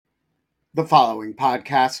The following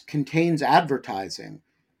podcast contains advertising.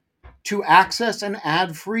 To access an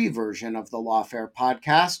ad-free version of the Lawfare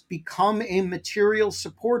podcast, become a material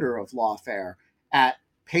supporter of Lawfare at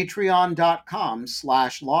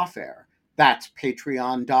patreon.com/lawfare. That's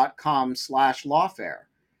patreon.com/lawfare.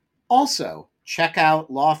 Also, check out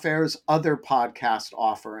Lawfare's other podcast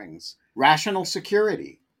offerings: Rational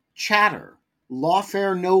Security, Chatter,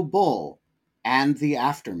 Lawfare No Bull, and The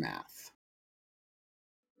Aftermath.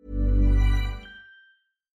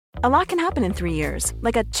 A lot can happen in 3 years,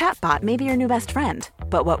 like a chatbot may be your new best friend.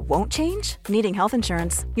 But what won't change? Needing health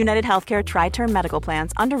insurance. United Healthcare Tri-Term Medical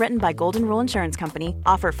Plans, underwritten by Golden Rule Insurance Company,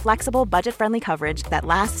 offer flexible, budget-friendly coverage that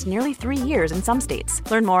lasts nearly 3 years in some states.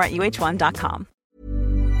 Learn more at uh1.com.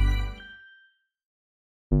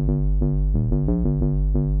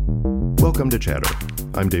 Welcome to Chatter.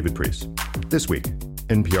 I'm David Priest. This week,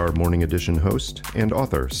 NPR Morning Edition host and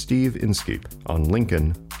author Steve Inskeep on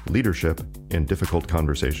Lincoln, leadership, and difficult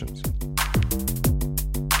conversations.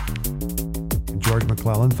 George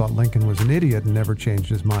McClellan thought Lincoln was an idiot and never changed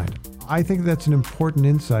his mind. I think that's an important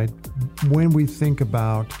insight when we think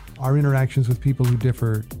about our interactions with people who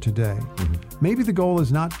differ today. Maybe the goal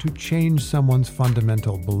is not to change someone's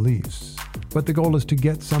fundamental beliefs, but the goal is to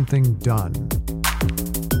get something done.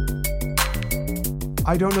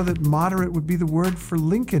 I don't know that moderate would be the word for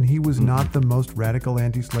Lincoln. He was not the most radical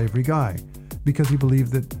anti-slavery guy because he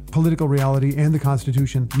believed that political reality and the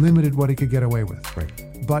Constitution limited what he could get away with. Right.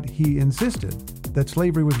 But he insisted that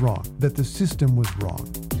slavery was wrong, that the system was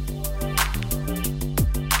wrong.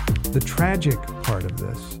 The tragic part of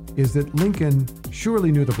this is that Lincoln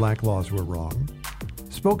surely knew the black laws were wrong,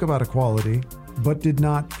 spoke about equality, but did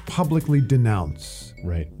not publicly denounce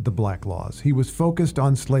the black laws. He was focused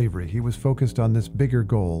on slavery. He was focused on this bigger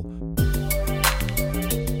goal.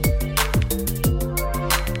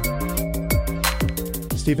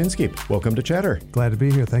 Steve Inskeep, welcome to Chatter. Glad to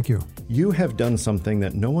be here. Thank you. You have done something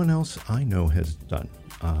that no one else I know has done.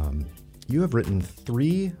 You have written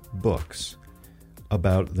 3 books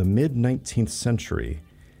about the mid-19th century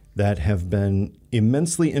that have been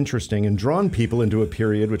immensely interesting and drawn people into a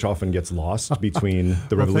period which often gets lost between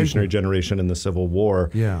the Revolutionary generation and the Civil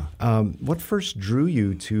War. Yeah. What first drew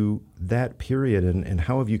you to that period, and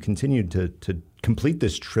how have you continued to complete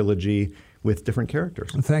this trilogy with different characters?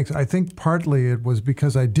 Thanks. I think partly it was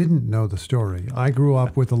because I didn't know the story. I grew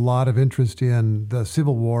up with a lot of interest in the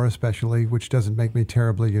Civil War, especially, which doesn't make me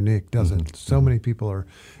terribly unique, does it? So many people are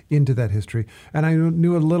into that history. And I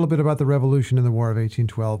knew a little bit about the Revolution and the War of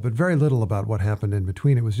 1812, but very little about what happened in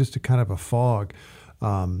between. It was just a kind of a fog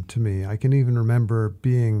to me. I can even remember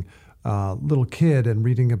being a little kid and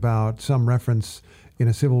reading about some reference in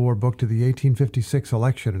a Civil War book to the 1856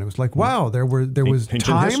 election, and it was like, wow, there was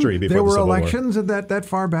time, history before there were the Civil elections War. that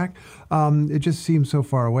far back. It just seemed so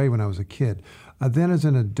far away when I was a kid. Then as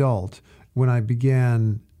an adult, when I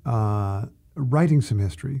began writing some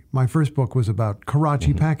history, my first book was about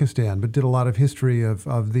Karachi, Pakistan, but did a lot of history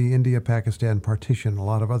of the India-Pakistan partition, a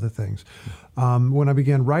lot of other things. When I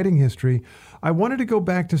began writing history, I wanted to go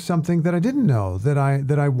back to something that I didn't know, that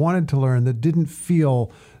I wanted to learn, that didn't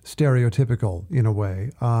feel stereotypical in a way.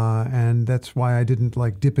 And that's why I didn't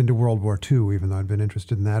dip into World War II, even though I'd been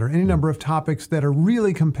interested in that, or any number of topics that are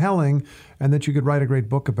really compelling and that you could write a great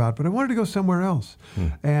book about. But I wanted to go somewhere else.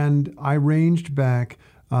 And I ranged back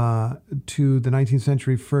to the 19th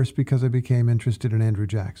century first because I became interested in Andrew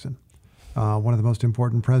Jackson, one of the most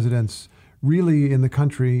important presidents really in the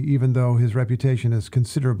country, even though his reputation is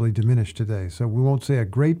considerably diminished today. So we won't say a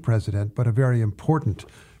great president, but a very important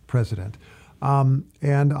president.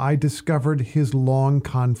 And I discovered his long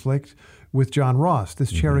conflict with John Ross,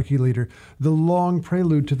 this Cherokee leader, the long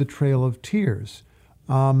prelude to the Trail of Tears.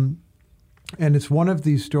 And it's one of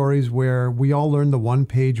these stories where we all learn the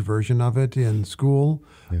one-page version of it in school.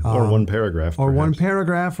 Or one paragraph, or perhaps. one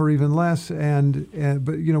paragraph, or even less.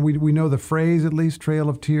 But we know the phrase at least, Trail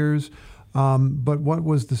of Tears. But what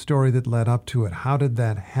was the story that led up to it? How did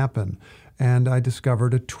that happen? And I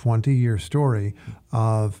discovered a 20-year story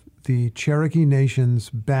of the Cherokee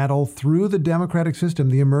Nation's battle through the democratic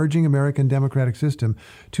system, the emerging American democratic system,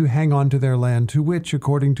 to hang on to their land, to which,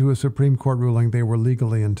 according to a Supreme Court ruling, they were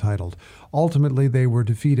legally entitled. Ultimately, they were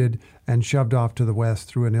defeated and shoved off to the west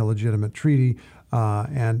through an illegitimate treaty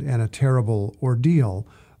and a terrible ordeal.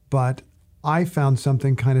 But I found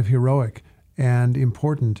something kind of heroic and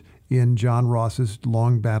important in John Ross's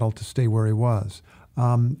long battle to stay where he was.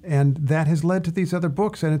 And that has led to these other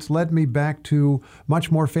books, and it's led me back to much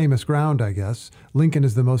more famous ground, I guess. Lincoln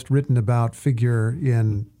is the most written about figure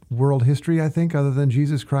in world history, I think, other than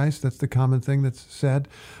Jesus Christ. That's the common thing that's said.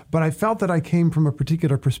 But I felt that I came from a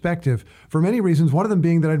particular perspective for many reasons, one of them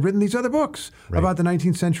being that I'd written these other books about the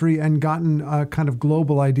 19th century and gotten a kind of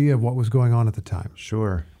global idea of what was going on at the time.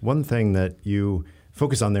 Sure. One thing that you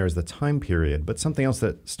focus on there is the time period, but something else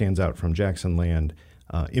that stands out from Jackson Land,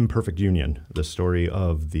 Imperfect Union, the story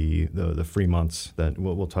of the Fremonts that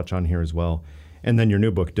we'll touch on here as well. And then your new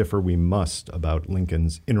book, Differ We Must, about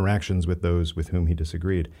Lincoln's interactions with those with whom he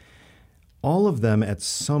disagreed. All of them, at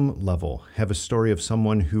some level, have a story of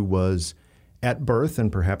someone who was, at birth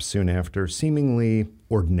and perhaps soon after, seemingly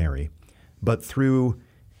ordinary. But through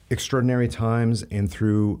extraordinary times and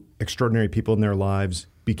through extraordinary people in their lives,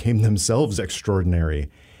 became themselves extraordinary.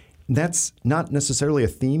 That's not necessarily a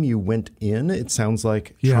theme you went in, it sounds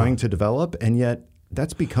like, trying to develop, and yet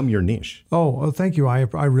that's become your niche. Oh, well, thank you. I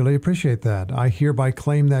really appreciate that. I hereby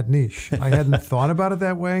claim that niche. I hadn't thought about it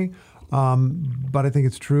that way, but I think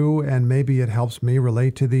it's true, and maybe it helps me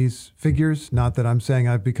relate to these figures. Not that I'm saying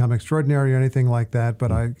I've become extraordinary or anything like that,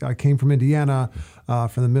 but I came from Indiana,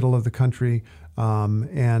 from the middle of the country,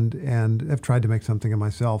 and have tried to make something of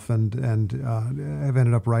myself, and have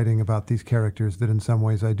ended up writing about these characters that in some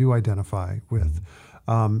ways I do identify with.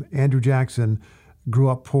 Andrew Jackson grew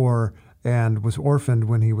up poor and was orphaned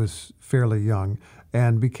when he was fairly young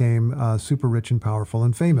and became super rich and powerful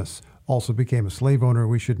and famous. Also became a slave owner,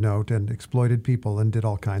 we should note, and exploited people and did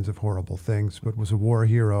all kinds of horrible things, but was a war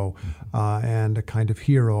hero and a kind of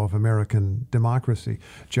hero of American democracy.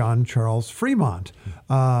 John Charles Fremont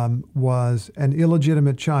was an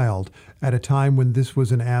illegitimate child at a time when this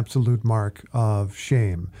was an absolute mark of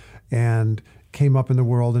shame, and came up in the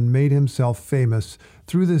world and made himself famous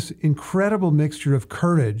through this incredible mixture of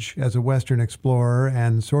courage as a Western explorer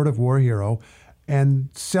and sort of war hero and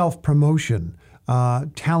self-promotion,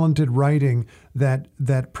 talented writing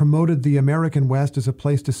that promoted the American West as a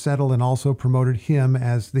place to settle and also promoted him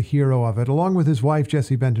as the hero of it, along with his wife,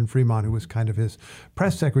 Jessie Benton Fremont, who was kind of his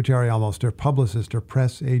press secretary almost, or publicist or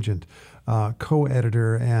press agent,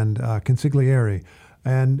 co-editor and consigliere.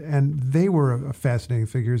 And they were fascinating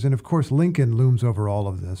figures. And of course, Lincoln looms over all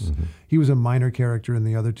of this. Mm-hmm. He was a minor character in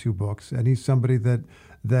the other two books, and he's somebody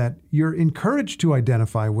that you're encouraged to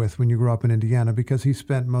identify with when you grow up in Indiana because he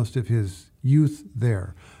spent most of his youth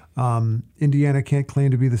there. Indiana can't claim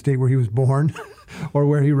to be the state where he was born or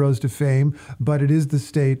where he rose to fame, but it is the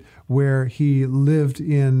state where he lived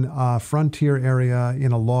in a frontier area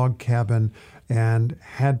in a log cabin and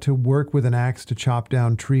had to work with an axe to chop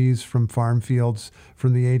down trees from farm fields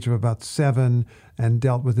from the age of about 7, and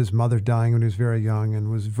dealt with his mother dying when he was very young, and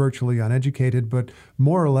was virtually uneducated, but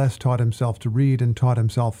more or less taught himself to read and taught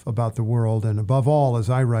himself about the world. And above all, as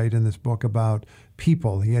I write in this book about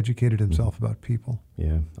people, he educated himself about people.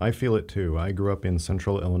 Yeah, I feel it too. I grew up in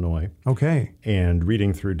central Illinois. Okay. And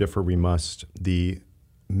reading through Differ We Must, the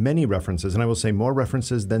many references, and I will say more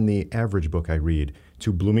references than the average book I read,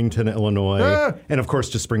 to Bloomington, Illinois, and of course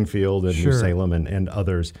to Springfield and New Salem and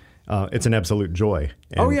others. It's an absolute joy.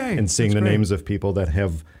 And, and seeing the names of people that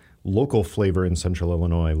have local flavor in central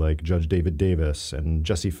Illinois, like Judge David Davis, and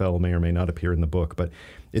Jesse Fell may or may not appear in the book, but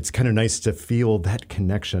it's kind of nice to feel that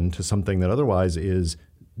connection to something that otherwise is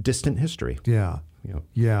distant history. Yeah. You know.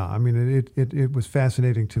 Yeah, I mean, it was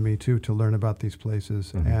fascinating to me, too, to learn about these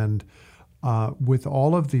places. Mm-hmm. And with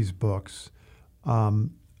all of these books,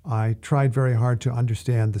 I tried very hard to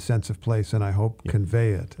understand the sense of place and I hope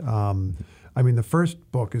convey it. I mean, the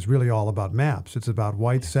first book is really all about maps. It's about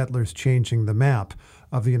white settlers changing the map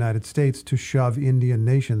of the United States to shove Indian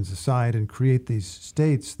nations aside and create these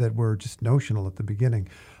states that were just notional at the beginning.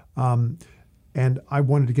 And I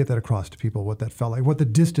wanted to get that across to people, what that felt like, what the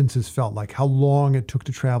distances felt like, how long it took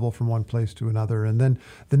to travel from one place to another. And then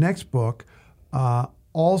the next book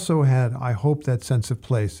also had, I hope, that sense of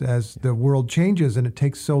place as the world changes and it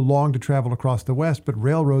takes so long to travel across the West, but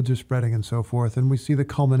railroads are spreading and so forth. And we see the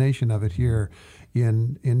culmination of it here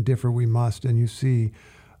in Differ We Must. And you see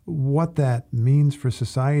what that means for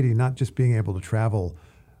society, not just being able to travel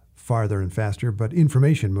farther and faster, but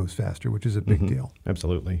information moves faster, which is a big deal.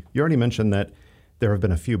 Absolutely. You already mentioned that there have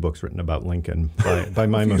been a few books written about Lincoln. By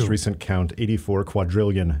my most recent count, 84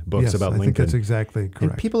 quadrillion books about Lincoln. I think that's exactly correct.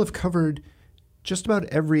 And people have covered just about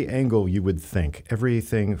every angle you would think.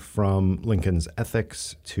 Everything from Lincoln's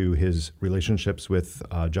ethics to his relationships with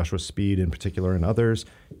Joshua Speed in particular and others,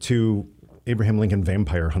 to Abraham Lincoln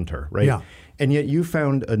Vampire Hunter, right? Yeah. And yet you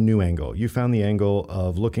found a new angle. You found the angle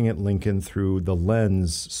of looking at Lincoln through the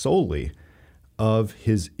lens solely of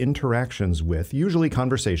his interactions with, usually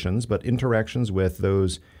conversations, but interactions with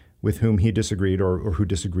those with whom he disagreed or who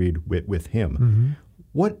disagreed with him.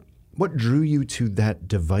 Mm-hmm. What drew you to that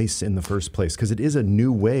device in the first place? Because it is a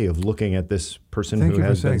new way of looking at this person who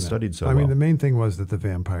has been studied so well. I mean, the main thing was that the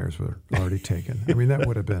vampires were already taken. I mean, that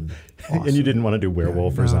would have been awesome. And you didn't want to do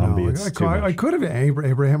werewolf or zombie. No. I could have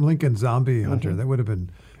Abraham Lincoln zombie hunter. That would have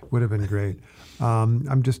been great.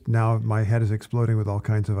 I'm just now, my head is exploding with all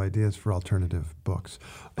kinds of ideas for alternative books.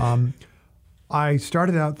 I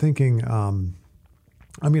started out thinking,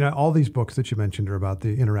 all these books that you mentioned are about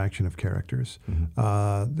the interaction of characters.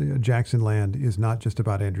 The Jackson Land is not just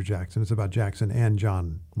about Andrew Jackson. It's about Jackson and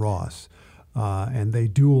John Ross. And they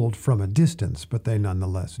dueled from a distance, but they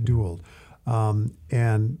nonetheless dueled. The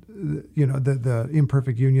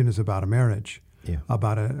imperfect union is about a marriage,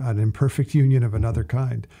 about an imperfect union of another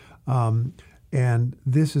kind. And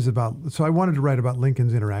this is about, so I wanted to write about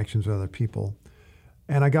Lincoln's interactions with other people.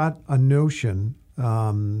 And I got a notion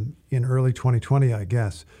in early 2020, I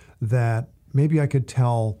guess, that maybe I could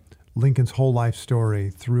tell Lincoln's whole life story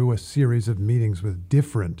through a series of meetings with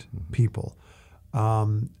different people.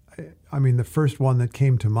 The first one that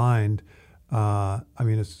came to mind,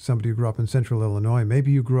 as somebody who grew up in central Illinois,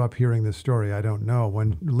 maybe you grew up hearing this story, I don't know.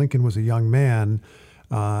 When Lincoln was a young man,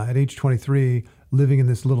 at age 23, living in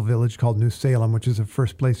this little village called New Salem, which is the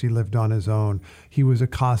first place he lived on his own, he was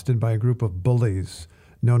accosted by a group of bullies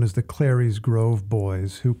known as the Clary's Grove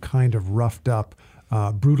Boys, who kind of roughed up,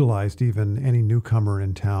 brutalized even any newcomer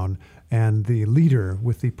in town. And the leader,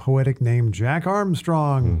 with the poetic name Jack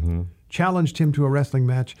Armstrong, challenged him to a wrestling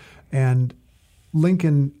match. And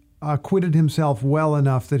Lincoln acquitted himself well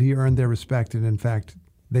enough that he earned their respect. And in fact,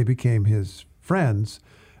 they became his friends.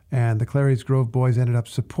 And the Clary's Grove Boys ended up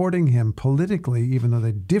supporting him politically, even though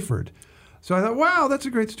they differed. So I thought, wow, that's a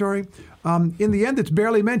great story. In the end, it's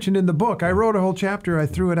barely mentioned in the book. I wrote a whole chapter. I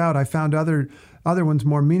threw it out. I found other ones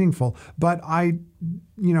more meaningful. But I,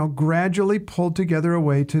 gradually pulled together a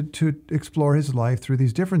way to explore his life through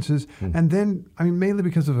these differences. And then, mainly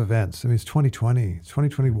because of events. It's 2020, it's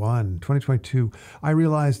 2021, 2022. I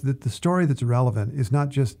realized that the story that's relevant is not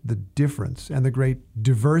just the difference and the great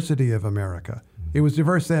diversity of America. It was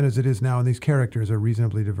diverse then as it is now, and these characters are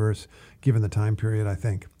reasonably diverse given the time period, I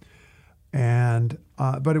think. And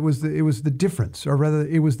but it was the difference, or rather,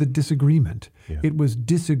 it was the disagreement. Yeah. It was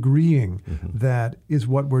disagreeing that is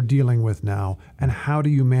what we're dealing with now. And how do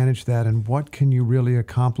you manage that? And what can you really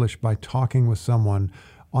accomplish by talking with someone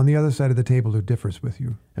on the other side of the table who differs with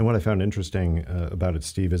you? And what I found interesting about it,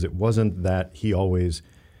 Steve, is it wasn't that he always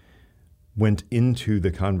went into the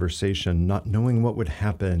conversation not knowing what would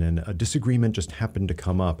happen, and a disagreement just happened to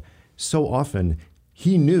come up. So often,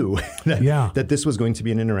 he knew that this was going to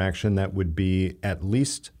be an interaction that would be at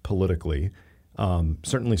least politically,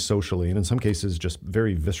 certainly socially, and in some cases just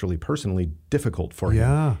very viscerally, personally difficult for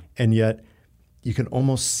him. And yet you can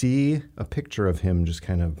almost see a picture of him just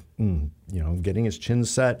kind of, getting his chin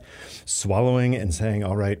set, swallowing and saying,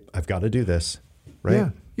 all right, I've got to do this,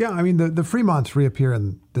 right? Yeah, the Fremonts reappear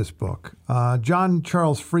in this book. John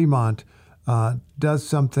Charles Fremont does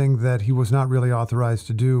something that he was not really authorized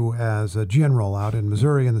to do as a general out in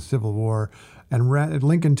Missouri in the Civil War. And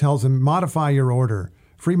Lincoln tells him, modify your order.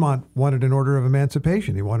 Fremont wanted an order of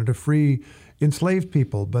emancipation. He wanted to free enslaved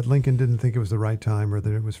people, but Lincoln didn't think it was the right time or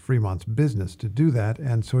that it was Fremont's business to do that.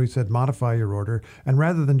 And so he said, modify your order. And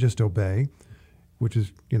rather than just obey, which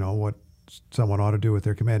is, what someone ought to do with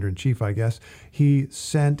their commander-in-chief, I guess, he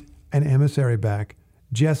sent an emissary back,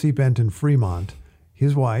 Jessie Benton Fremont,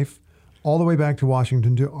 his wife, all the way back to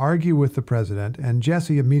Washington to argue with the president. And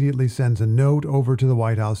Jessie immediately sends a note over to the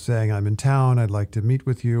White House saying, I'm in town, I'd like to meet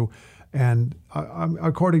with you. And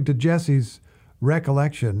according to Jessie's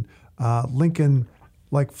recollection, Lincoln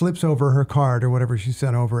flips over her card or whatever she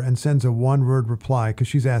sent over and sends a one-word reply because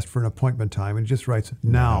she's asked for an appointment time, and just writes,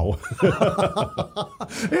 now.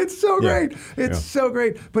 It's so great. It's so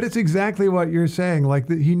great. But it's exactly what you're saying.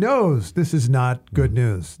 He knows this is not good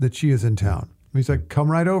news, that she is in town. He's like, come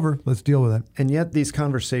right over. Let's deal with it. And yet these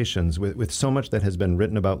conversations, with so much that has been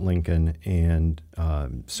written about Lincoln and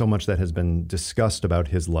so much that has been discussed about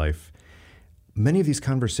his life, many of these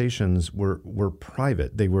conversations were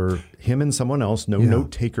private. They were him and someone else, no note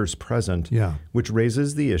takers present, which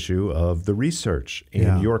raises the issue of the research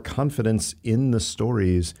and your confidence in the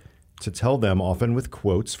stories to tell them, often with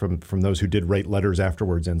quotes from those who did write letters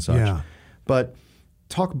afterwards and such. Yeah. But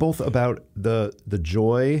talk both about the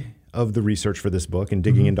joy of the research for this book and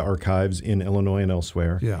digging into archives in Illinois and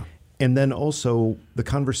elsewhere. Yeah. And then also the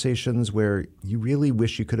conversations where you really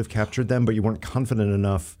wish you could have captured them, but you weren't confident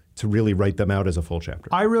enough to really write them out as a full chapter.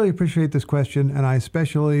 I really appreciate this question, and I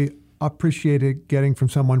especially appreciate it getting from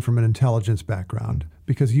someone from an intelligence background,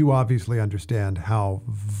 because you obviously understand how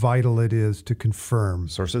vital it is to confirm.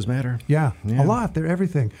 Sources matter. Yeah, a lot. They're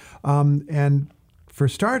everything. And for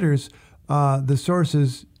starters, the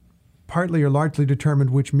sources partly or largely determined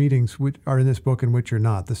which meetings are in this book and which are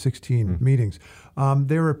not, the 16 meetings.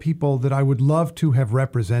 There are people that I would love to have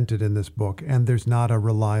represented in this book, and there's not a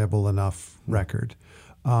reliable enough record.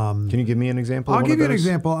 Can you give me an example? I'll give you an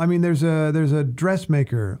example. I mean, there's a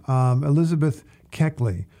dressmaker, Elizabeth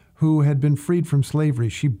Keckley, who had been freed from slavery.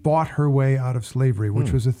 She bought her way out of slavery,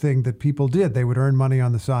 which was a thing that people did. They would earn money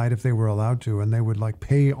on the side if they were allowed to, and they would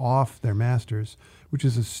pay off their masters, which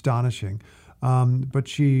is astonishing. But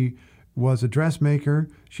she was a dressmaker.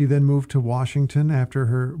 She then moved to Washington after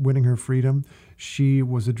her winning her freedom. She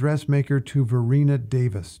was a dressmaker to Verena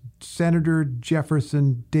Davis, Senator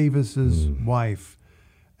Jefferson Davis's wife.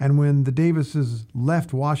 And when the Davises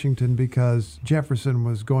left Washington because Jefferson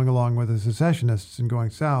was going along with the secessionists and going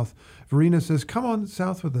south, Verena says, "Come on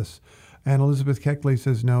south with us." And Elizabeth Keckley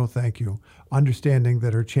says, "No, thank you," understanding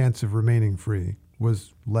that her chance of remaining free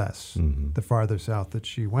was less the farther south that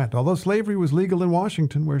she went, although slavery was legal in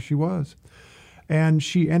Washington where she was. And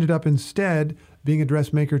she ended up instead being a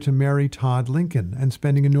dressmaker to Mary Todd Lincoln and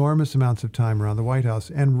spending enormous amounts of time around the White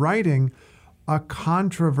House and writing a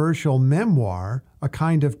controversial memoir, a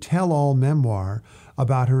kind of tell-all memoir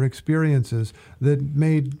about her experiences that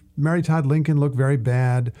made Mary Todd Lincoln look very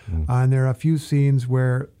bad. And there are a few scenes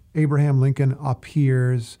where Abraham Lincoln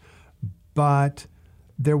appears, but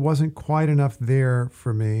there wasn't quite enough there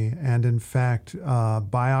for me. And in fact,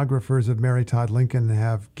 biographers of Mary Todd Lincoln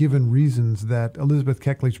have given reasons that Elizabeth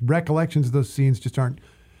Keckley's recollections of those scenes just aren't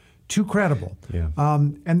too credible. Yeah.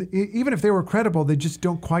 And even if they were credible, they just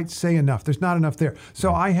don't quite say enough. There's not enough there.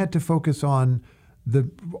 So I had to focus on the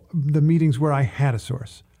meetings where I had a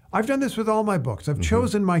source. I've done this with all my books. I've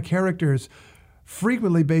chosen my characters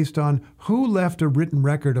frequently based on who left a written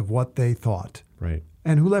record of what they thought. Right.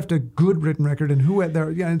 And who left a good written record, and who had their,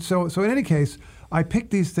 yeah. And so in any case, I picked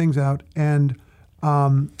these things out, and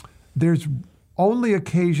there's only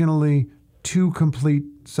occasionally two complete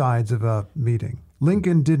sides of a meeting.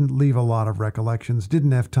 Lincoln didn't leave a lot of recollections,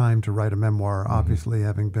 didn't have time to write a memoir, obviously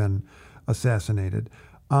having been assassinated.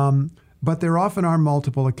 But there often are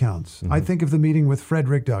multiple accounts. I think of the meeting with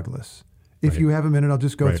Frederick Douglass. If you have a minute, I'll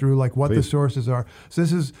just go through what the sources are. So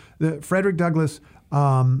this is Frederick Douglass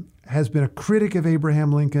has been a critic of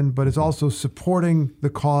Abraham Lincoln, but is also supporting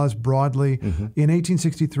the cause broadly. In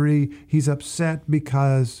 1863, he's upset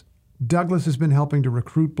because Douglass has been helping to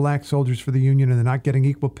recruit black soldiers for the Union, and they're not getting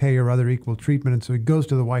equal pay or other equal treatment, and so he goes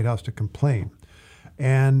to the White House to complain.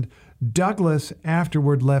 And Douglass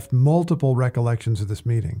afterward left multiple recollections of this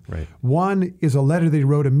meeting. Right. One is a letter that he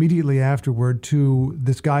wrote immediately afterward to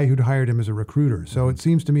this guy who'd hired him as a recruiter. So it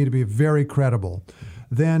seems to me to be very credible.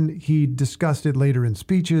 Then he discussed it later in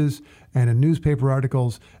speeches and in newspaper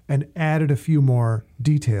articles and added a few more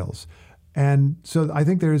details. And so I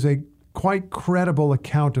think there is a quite credible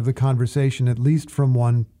account of the conversation, at least from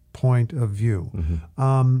one point of view.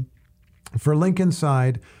 For Lincoln's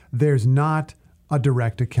side, there's not a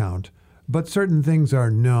direct account, but certain things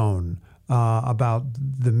are known about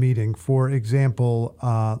the meeting. For example,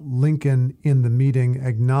 Lincoln in the meeting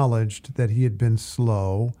acknowledged that he had been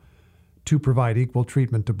slow to provide equal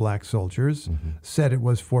treatment to black soldiers, said it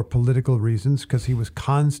was for political reasons because he was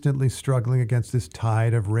constantly struggling against this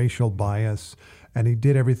tide of racial bias, and he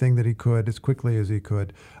did everything that he could as quickly as he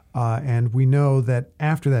could. And we know that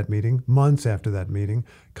after that meeting, months after that meeting,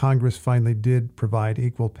 Congress finally did provide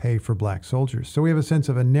equal pay for black soldiers. So we have a sense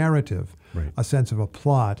of a narrative, a sense of a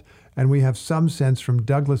plot, and we have some sense from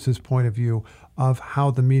Douglass's point of view of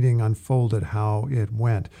how the meeting unfolded, how it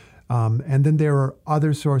went. And then there are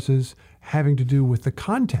other sources having to do with the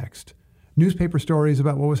context. Newspaper stories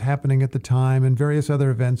about what was happening at the time and various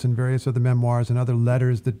other events and various other memoirs and other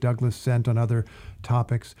letters that Douglass sent on other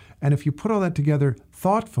topics. And if you put all that together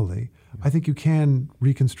thoughtfully, I think you can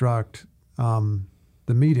reconstruct the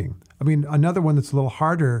meeting. I mean, another one that's a little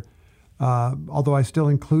harder, although I still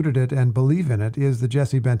included it and believe in it, is the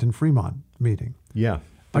Jesse Benton Fremont meeting. Yeah.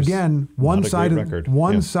 Again, one side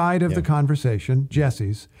of the conversation,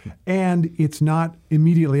 Jesse's, and it's not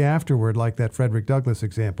immediately afterward like that Frederick Douglass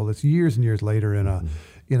example. It's years and years later in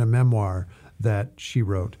a memoir that she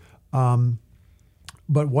wrote.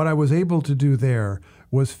 But what I was able to do there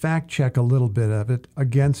was fact check a little bit of it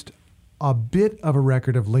against a bit of a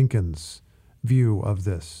record of Lincoln's view of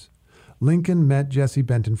this. Lincoln met Jesse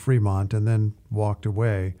Benton Fremont and then walked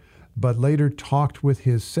away, but later talked with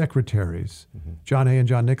his secretaries, John Hay and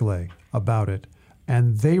John Nicolay, about it.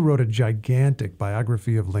 And they wrote a gigantic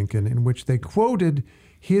biography of Lincoln in which they quoted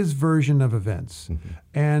his version of events.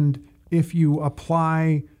 And if you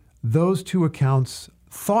apply those two accounts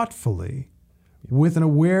thoughtfully, with an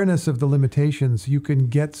awareness of the limitations, you can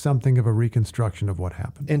get something of a reconstruction of what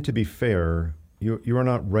happened. And to be fair, you are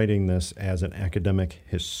not writing this as an academic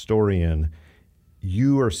historian.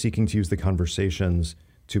 You are seeking to use the conversations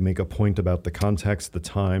to make a point about the context, the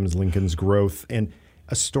times, Lincoln's growth, and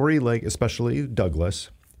a story like, especially Douglas,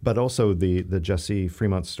 but also the Jesse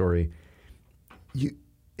Fremont story. You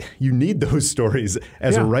need those stories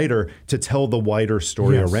as a writer to tell the wider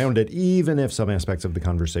story around it, even if some aspects of the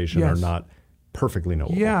conversation are not perfectly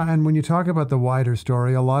knowable. Yeah, and when you talk about the wider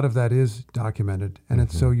story, a lot of that is documented, and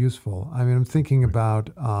it's so useful. I mean, I'm thinking about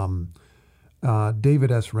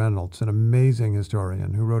David S. Reynolds, an amazing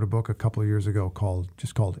historian who wrote a book a couple of years ago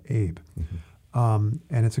called Abe. And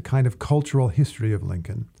it's a kind of cultural history of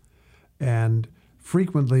Lincoln. And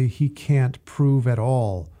frequently he can't prove at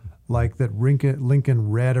all like that Lincoln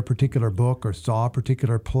read a particular book or saw a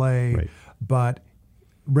particular play, but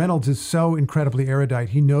Reynolds is so incredibly erudite,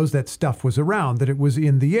 he knows that stuff was around, that it was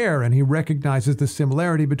in the air, and he recognizes the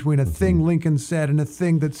similarity between a thing Lincoln said and a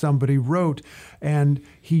thing that somebody wrote, and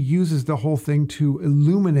he uses the whole thing to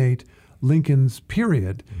illuminate Lincoln's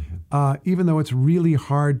period, even though it's really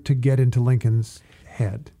hard to get into Lincoln's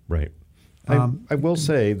head. Right. I will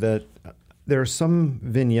say that there are some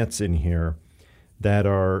vignettes in here that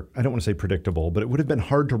are, I don't want to say predictable, but it would have been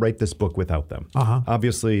hard to write this book without them.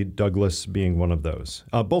 Obviously, Douglas being one of those.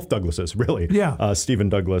 Both Douglases, really. Yeah. Stephen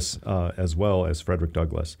Douglas as well as Frederick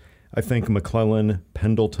Douglass. I think McClellan,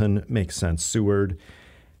 Pendleton makes sense. Seward.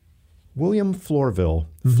 William Flourville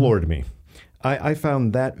floored me. I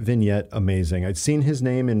found that vignette amazing. I'd seen his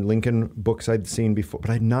name in Lincoln books I'd seen before,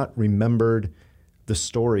 but I'd not remembered the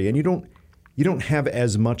story. And you don't have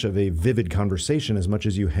as much of a vivid conversation as much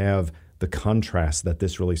as you have the contrast that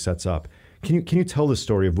this really sets up. Can you tell the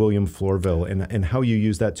story of William Flourville and how you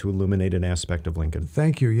use that to illuminate an aspect of Lincoln?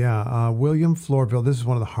 Thank you. Yeah. William Flourville, this is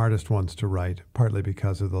one of the hardest ones to write, partly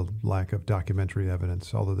because of the lack of documentary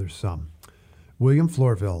evidence, although there's some. William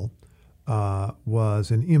Flourville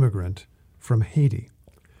was an immigrant from Haiti,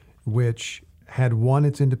 which had won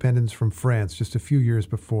its independence from France just a few years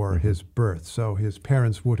before his birth. So his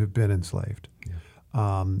parents would have been enslaved.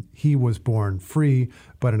 He was born free,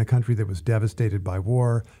 but in a country that was devastated by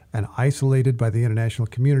war and isolated by the international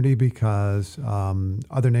community because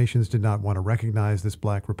other nations did not want to recognize this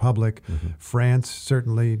black republic. France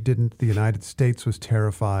certainly didn't. The United States was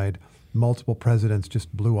terrified. Multiple presidents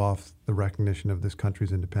just blew off the recognition of this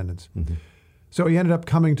country's independence. So he ended up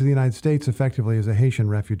coming to the United States effectively as a Haitian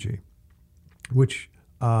refugee, which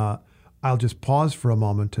I'll just pause for a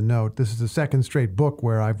moment to note, this is the second straight book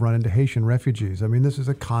where I've run into Haitian refugees. I mean, this is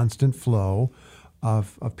a constant flow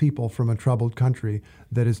of people from a troubled country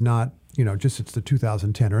that is not, just it's the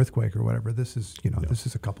 2010 earthquake or whatever. This is, this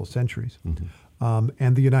is a couple centuries.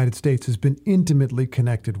 And the United States has been intimately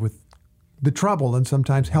connected with the trouble and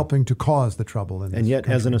sometimes helping to cause the trouble in this And yet,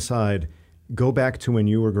 country. as an aside, go back to when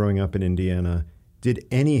you were growing up in Indiana. Did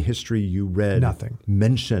any history you read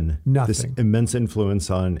mention this immense influence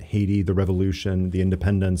on Haiti, the revolution, the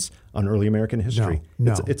independence, on early American history?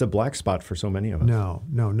 No. It's a black spot for so many of us. No,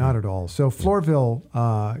 not at all. So Flourville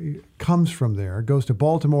comes from there, goes to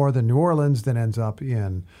Baltimore, then New Orleans, then ends up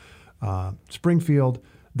in Springfield.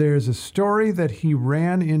 There's a story that he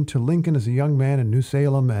ran into Lincoln as a young man in New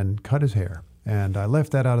Salem and cut his hair. And I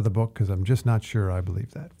left that out of the book because I'm just not sure I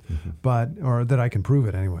believe that, or that I can prove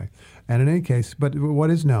it anyway. And in any case, but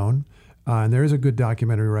what is known, and there is a good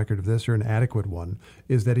documentary record of this, or an adequate one,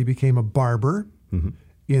 is that he became a barber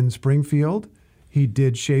in Springfield. He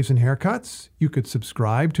did shaves and haircuts. You could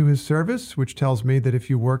subscribe to his service, which tells me that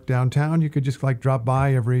if you work downtown, you could just drop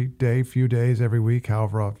by every day, few days, every week,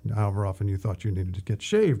 however often you thought you needed to get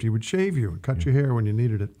shaved. He would shave you and cut your hair when you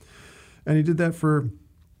needed it. And he did that for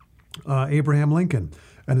Abraham Lincoln.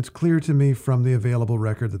 And it's clear to me from the available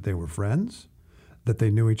record that they were friends, that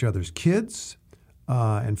they knew each other's kids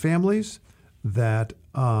and families, that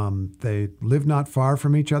they lived not far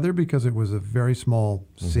from each other because it was a very small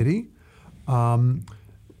city, and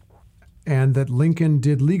that Lincoln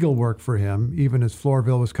did legal work for him even as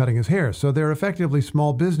Flourville was cutting his hair. So they're effectively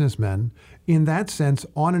small businessmen in that sense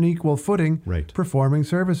on an equal footing, performing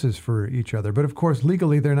services for each other. But of course,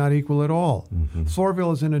 legally, they're not equal at all.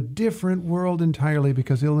 Flourville is in a different world entirely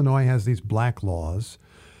because Illinois has these black laws,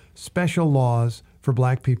 special laws for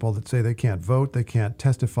black people that say they can't vote, they can't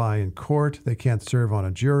testify in court, they can't serve on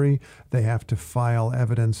a jury, they have to file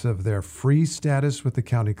evidence of their free status with the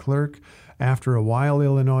county clerk. After a while,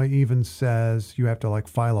 Illinois even says you have to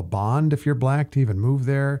file a bond if you're black to even move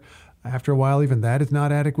there. After a while, even that is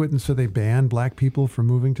not adequate, and so they ban black people from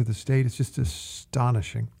moving to the state. It's just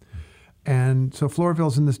astonishing. And so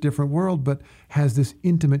Floraville's in this different world, but has this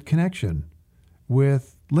intimate connection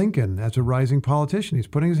with Lincoln as a rising politician. He's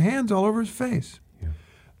putting his hands all over his face. Yeah.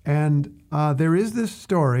 And there is this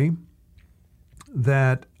story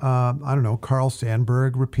that, Carl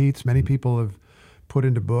Sandburg repeats. Many people have put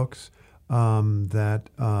into books that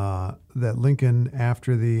Lincoln,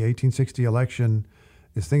 after the 1860 election,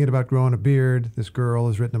 is thinking about growing a beard. This girl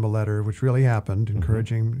has written him a letter, which really happened,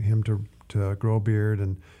 encouraging him to grow a beard.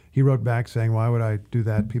 And he wrote back saying, why would I do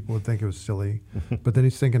that? People would think it was silly. But then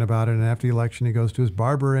he's thinking about it, and after the election, he goes to his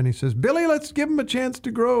barber and he says, Billy, let's give him a chance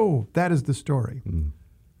to grow. That is the story.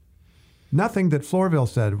 Nothing that Floraville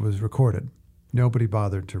said was recorded. Nobody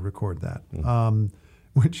bothered to record that,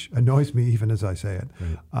 which annoys me even as I say it.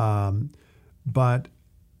 Right. But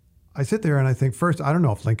I sit there and I think, first, I don't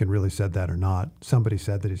know if Lincoln really said that or not. Somebody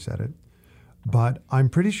said that he said it. But I'm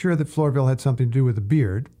pretty sure that Floraville had something to do with the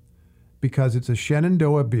beard, because it's a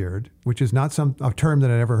Shenandoah beard, which is not a term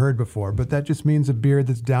that I'd ever heard before, but that just means a beard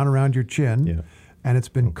that's down around your chin. Yeah. And it's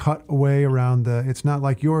been cut away around it's not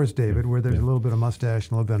like yours, David, where there's a little bit of mustache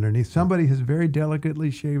and a little bit underneath. Somebody has very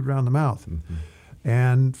delicately shaved around the mouth.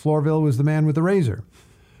 And Floraville was the man with the razor.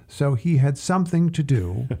 So he had something to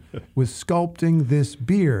do with sculpting this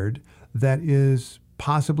beard that is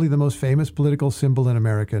possibly the most famous political symbol in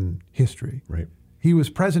American history. Right. He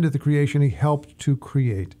was present at the creation. He helped to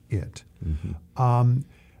create it.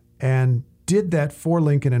 And did that for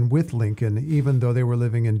Lincoln and with Lincoln, even though they were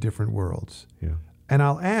living in different worlds. Yeah. And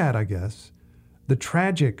I'll add, I guess, the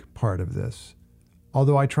tragic part of this,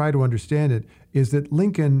 although I try to understand it, is that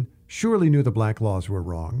Lincoln surely knew the black laws were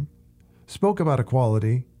wrong, spoke about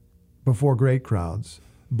equality before great crowds,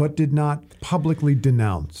 but did not publicly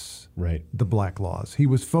denounce the black laws. He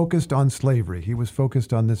was focused on slavery. He was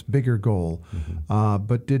focused on this bigger goal,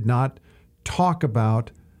 but did not talk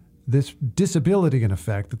about this disability, in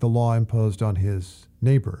effect, that the law imposed on his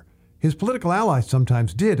neighbor. His political allies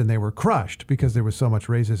sometimes did, and they were crushed because there was so much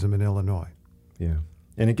racism in Illinois. Yeah.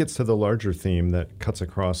 And it gets to the larger theme that cuts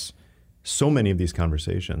across so many of these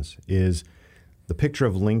conversations, is the picture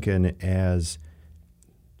of Lincoln as,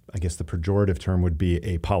 I guess the pejorative term would be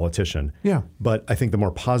a politician. Yeah. But I think the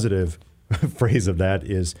more positive phrase of that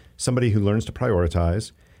is somebody who learns to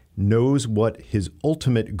prioritize, knows what his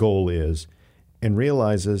ultimate goal is, and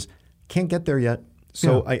realizes, can't get there yet,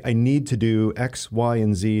 so I need to do X, Y,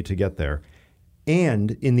 and Z to get there.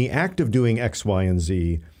 And in the act of doing X, Y, and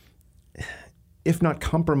Z, if not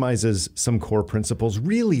compromises some core principles,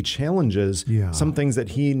 really challenges some things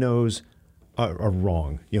that he knows are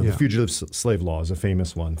wrong. The fugitive slave law is a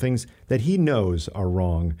famous one. Things that he knows are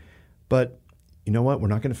wrong, but you know what? We're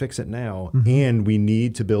not going to fix it now. And we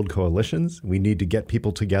need to build coalitions. We need to get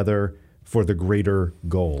people together for the greater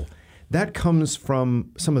goal. That comes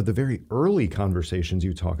from some of the very early conversations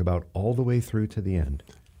you talk about all the way through to the end.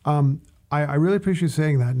 I really appreciate you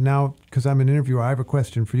saying that. Now, because I'm an interviewer, I have a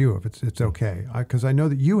question for you, if it's okay. Because I know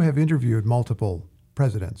that you have interviewed multiple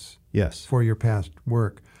presidents for your past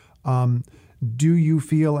work. Do you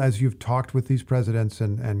feel, as you've talked with these presidents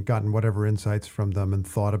and gotten whatever insights from them and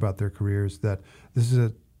thought about their careers, that this is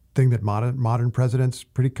a thing that modern presidents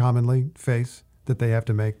pretty commonly face, that they have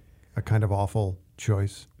to make a kind of awful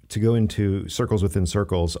choice? To go into circles within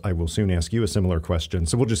circles, I will soon ask you a similar question.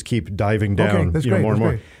 So we'll just keep diving down more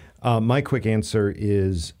and more. My quick answer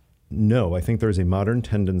is no. I think there's a modern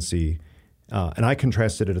tendency, and I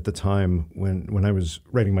contrasted it at the time when I was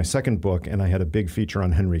writing my second book and I had a big feature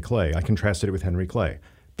on Henry Clay. I contrasted it with Henry Clay,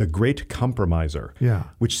 the great compromiser,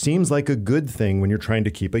 which seems like a good thing when you're trying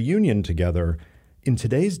to keep a union together. In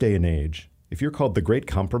today's day and age, if you're called the great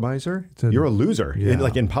compromiser, you're a loser.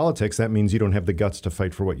 Like in politics, that means you don't have the guts to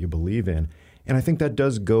fight for what you believe in. And I think that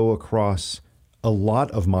does go across a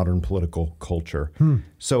lot of modern political culture.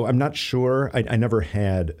 So I'm not sure. I never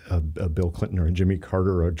had a Bill Clinton or a Jimmy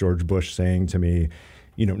Carter or a George Bush saying to me,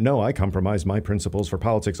 no, I compromise my principles for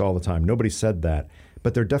politics all the time. Nobody said that.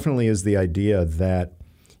 But there definitely is the idea that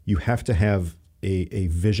you have to have a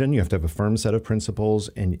vision, you have to have a firm set of principles,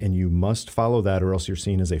 and you must follow that, or else you're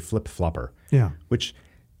seen as a flip-flopper. Which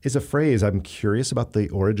is a phrase. I'm curious about the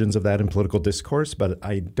origins of that in political discourse, but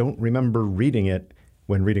I don't remember reading it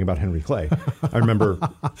when reading about Henry Clay. I remember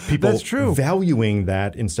people valuing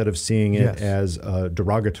that instead of seeing it as a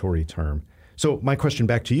derogatory term. So my question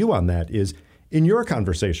back to you on that is, in your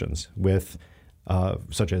conversations with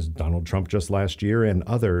such as Donald Trump just last year and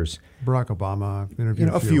others. Barack Obama interviewed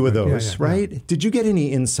a few of those, right? Yeah. Did you get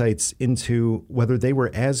any insights into whether they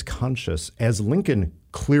were as conscious as Lincoln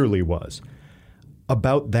clearly was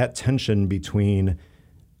about that tension between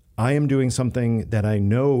I am doing something that I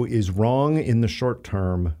know is wrong in the short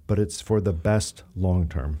term, but it's for the best long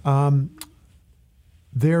term.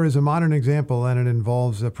 There is a modern example, and it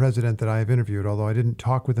involves a president that I have interviewed, although I didn't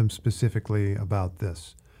talk with him specifically about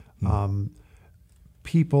this.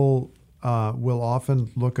 People will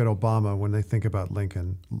often look at Obama when they think about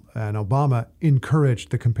Lincoln. And Obama encouraged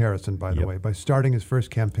the comparison, by the way, by starting his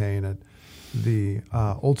first campaign at the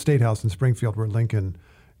old State House in Springfield where Lincoln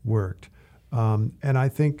worked. And I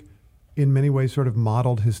think in many ways sort of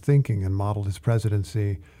modeled his thinking and modeled his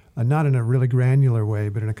presidency, not in a really granular way,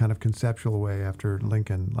 but in a kind of conceptual way after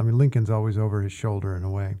Lincoln. I mean, Lincoln's always over his shoulder in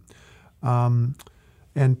a way.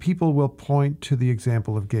 And people will point to the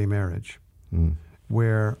example of gay marriage,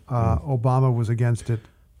 where Obama was against it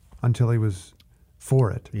until he was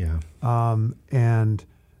for it. Yeah. And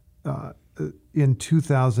in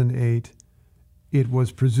 2008, it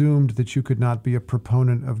was presumed that you could not be a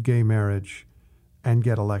proponent of gay marriage and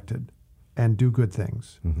get elected and do good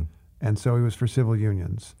things. And so he was for civil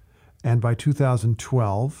unions. And by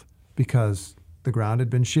 2012, because the ground had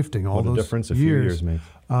been shifting all those difference a few years makes.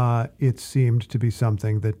 It seemed to be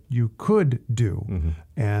something that you could do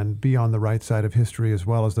and be on the right side of history as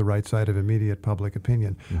well as the right side of immediate public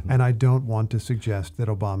opinion. And I don't want to suggest that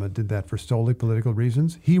Obama did that for solely political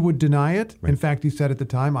reasons. He would deny it. Right. In fact, he said at the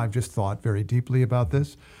time, I've just thought very deeply about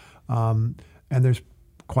this. And there's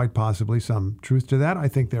quite possibly some truth to that. I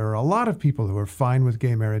think there are a lot of people who are fine with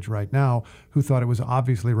gay marriage right now who thought it was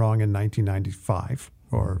obviously wrong in 1995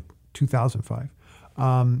 or 2005.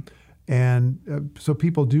 So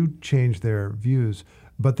people do change their views,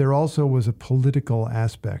 but there also was a political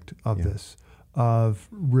aspect of this, of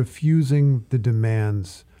refusing the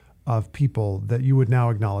demands of people that you would now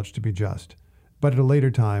acknowledge to be just. But at a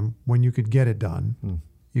later time, when you could get it done,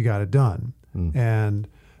 you got it done. And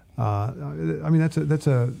I mean, that's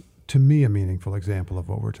to me, a meaningful example of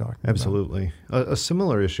what we're talking about. Absolutely. A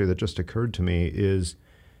similar issue that just occurred to me is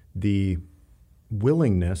the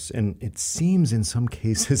willingness, and it seems in some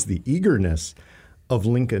cases the eagerness of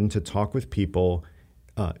Lincoln to talk with people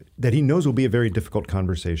that he knows will be a very difficult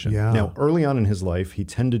conversation. Yeah. Now, early on in his life, he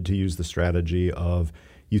tended to use the strategy of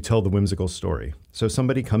you tell the whimsical story. So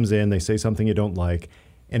somebody comes in, they say something you don't like,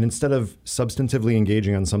 and instead of substantively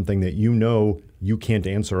engaging on something that you know you can't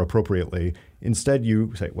answer appropriately, instead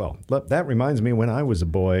you say, well, that reminds me when I was a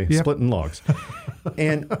boy splitting logs.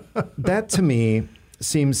 And that to me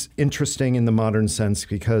seems interesting in the modern sense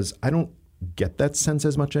because I don't get that sense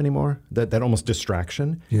as much anymore, that almost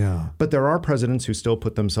distraction. Yeah. But there are presidents who still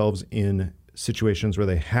put themselves in situations where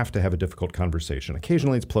they have to have a difficult conversation.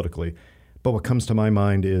 Occasionally it's politically, but what comes to my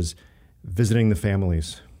mind is visiting the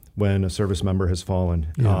families when a service member has fallen.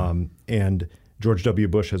 Yeah. And George W.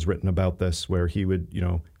 Bush has written about this, where he would,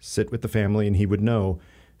 sit with the family and he would know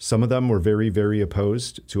some of them were very, very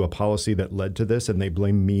opposed to a policy that led to this, and they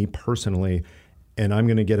blame me personally, and I'm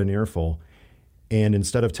going to get an earful. And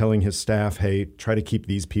instead of telling his staff, hey, try to keep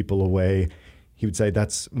these people away, he would say,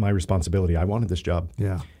 that's my responsibility. I wanted this job.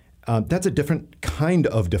 Yeah. That's a different kind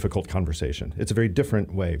of difficult conversation. It's a very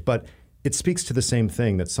different way. But it speaks to the same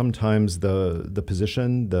thing, that sometimes the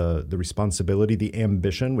position, the responsibility, the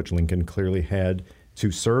ambition, which Lincoln clearly had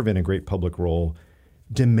to serve in a great public role,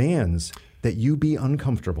 demands that you be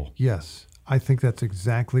uncomfortable. Yes, I think that's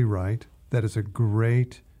exactly right. That is a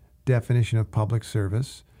great definition of public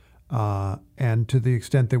service. And to the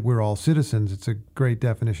extent that we're all citizens, it's a great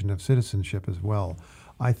definition of citizenship as well.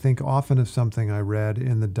 I think often of something I read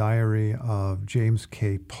in the diary of James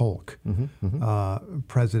K. Polk,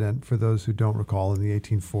 president, for those who don't recall, in the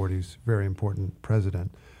 1840s, very important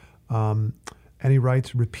president. And he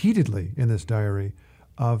writes repeatedly in this diary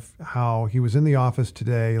of how he was in the office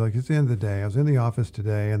today, like it's the end of the day, I was in the office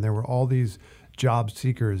today, and there were all these job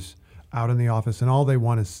seekers out in the office, and all they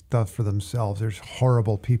want is stuff for themselves. There's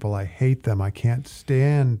horrible people. I hate them. I can't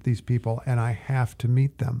stand these people, and I have to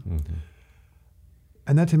meet them. Mm-hmm.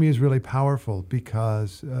 And that to me is really powerful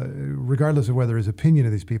because regardless of whether his opinion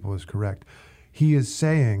of these people is correct, he is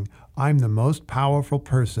saying, I'm the most powerful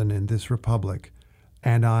person in this republic,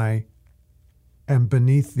 and I am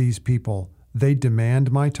beneath these people. They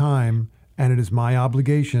demand my time, and it is my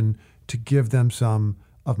obligation to give them some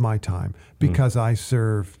of my time because I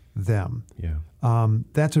serve them. Yeah.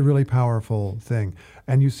 That's a really powerful thing.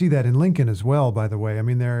 And you see that in Lincoln as well, by the way. I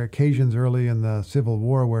mean, there are occasions early in the Civil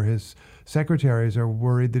War where his secretaries are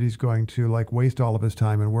worried that he's going to waste all of his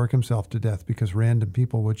time and work himself to death because random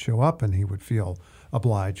people would show up and he would feel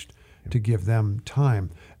obliged to give them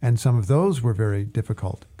time. And some of those were very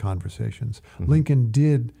difficult conversations. Mm-hmm. Lincoln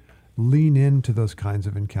did lean into those kinds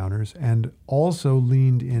of encounters and also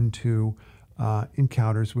leaned into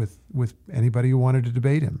encounters with anybody who wanted to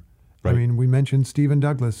debate him. Right. I mean, we mentioned Stephen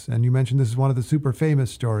Douglas, and you mentioned this is one of the super famous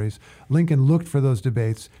stories. Lincoln looked for those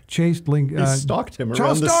debates, chased Lincoln. He stalked him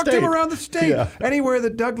around the state. Him around the state. Yeah. Anywhere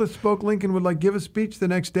that Douglas spoke, Lincoln would give a speech the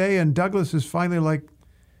next day, and Douglas is finally like,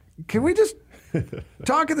 "Can we just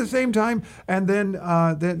talk at the same time?" And then,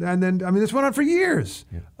 I mean, this went on for years.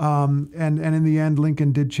 Yeah. And in the end,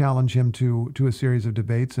 Lincoln did challenge him to a series of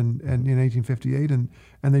debates, and in 1858, and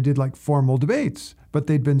they did formal debates. But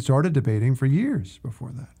they'd been sort of debating for years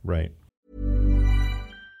before that. Right.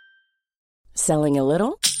 Selling a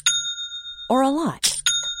little or a lot?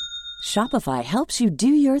 Shopify helps you do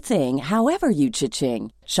your thing however you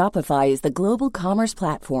cha-ching. Shopify is the global commerce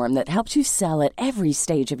platform that helps you sell at every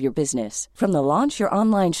stage of your business. From the launch your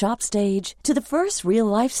online shop stage to the first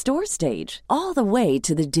real-life store stage, all the way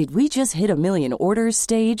to the did we just hit a million orders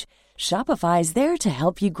stage. Shopify's there to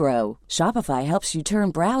help you grow. Shopify helps you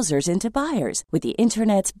turn browsers into buyers with the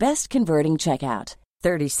internet's best converting checkout.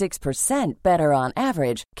 36% better on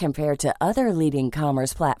average compared to other leading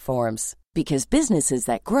commerce platforms. Because businesses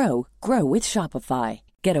that grow, grow with Shopify.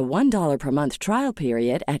 Get a $1 per month trial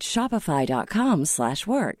period at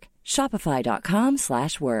shopify.com/work.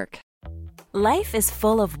 Shopify.com/work. Life is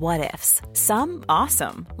full of what-ifs. Some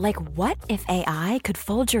awesome, like what if AI could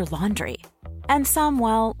fold your laundry? And some,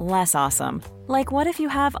 well, less awesome, like what if you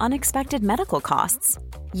have unexpected medical costs?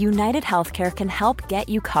 United Healthcare can help get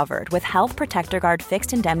you covered with Health Protector Guard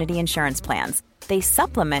fixed indemnity insurance plans. They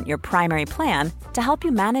supplement your primary plan to help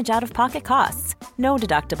you manage out-of-pocket costs. No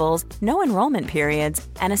deductibles, no enrollment periods,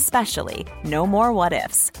 and especially no more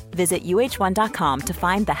what-ifs. Visit uh1.com to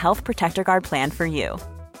find the Health Protector Guard plan for you.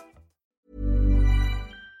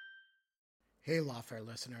 Hey, Lawfare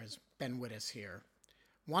listeners, Ben Wittes here.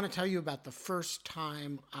 Want to tell you about the first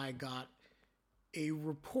time I got a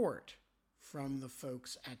report from the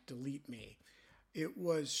folks at Delete Me. It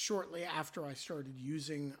was shortly after I started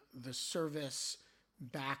using the service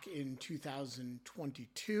back in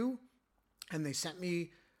 2022, and they sent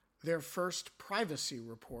me their first privacy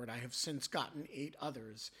report. I have since gotten 8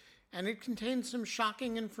 others, and it contained some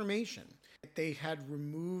shocking information. They had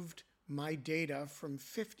removed my data from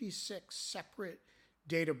 56 separate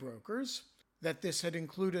data brokers, that this had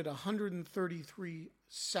included 133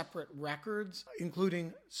 separate records,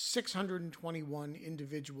 including 621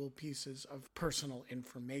 individual pieces of personal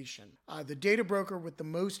information. The data broker with the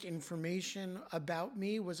most information about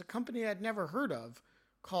me was a company I'd never heard of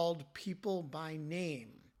called People by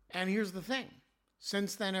Name. And here's the thing.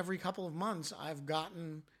 Since then, every couple of months, I've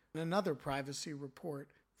gotten another privacy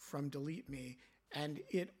report from Delete Me, and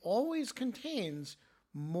it always contains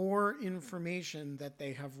more information that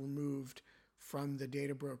they have removed from the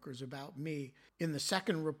data brokers about me. In the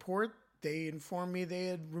second report, they informed me they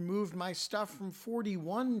had removed my stuff from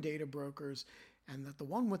 41 data brokers, and that the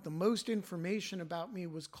one with the most information about me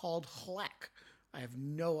was called HLEC. I have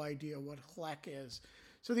no idea what HLEC is.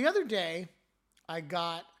 So the other day, I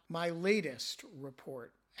got my latest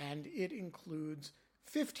report, and it includes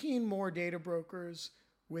 15 more data brokers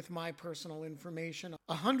with my personal information,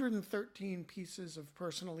 113 pieces of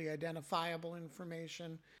personally identifiable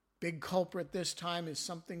information. Big culprit this time is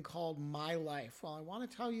something called My Life. Well, I want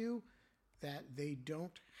to tell you that they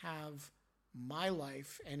don't have My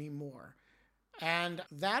Life anymore. And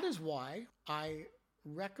that is why I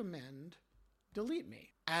recommend Delete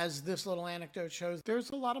Me. As this little anecdote shows,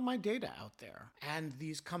 there's a lot of my data out there, and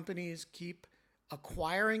these companies keep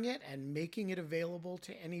acquiring it and making it available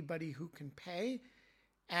to anybody who can pay.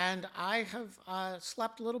 And I have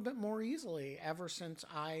slept a little bit more easily ever since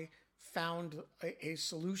I found a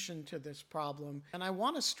solution to this problem. And I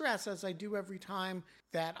want to stress, as I do every time,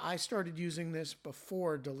 that I started using this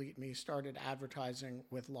before Delete Me started advertising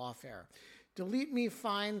with Lawfare. Delete Me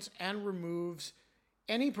finds and removes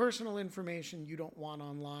any personal information you don't want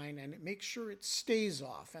online, and it makes sure it stays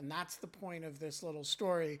off. And that's the point of this little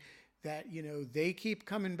story, that, they keep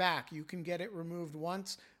coming back. You can get it removed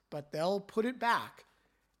once, but they'll put it back,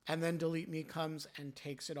 and then Delete Me comes and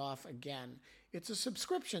takes it off again. It's a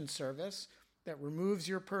subscription service that removes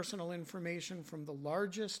your personal information from the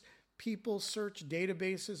largest people search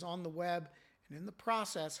databases on the web, and in the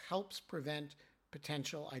process helps prevent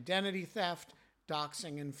potential identity theft,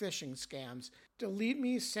 doxing, and phishing scams. Delete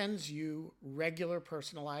Me sends you regular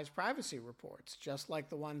personalized privacy reports, just like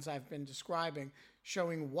the ones I've been describing,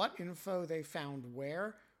 showing what info they found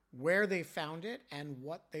where they found it, and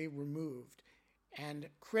what they removed. And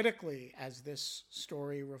critically, as this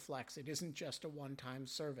story reflects, it isn't just a one-time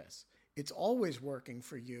service. It's always working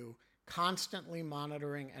for you, constantly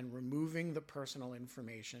monitoring and removing the personal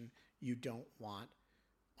information you don't want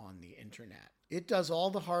on the internet. It does all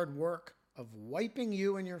the hard work of wiping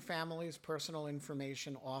you and your family's personal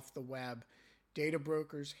information off the web. Data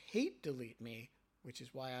brokers hate Delete Me, which is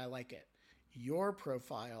why I like it. Your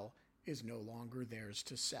profile is no longer theirs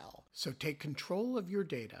to sell. So take control of your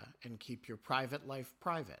data and keep your private life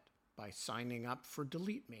private by signing up for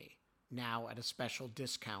Delete Me, now at a special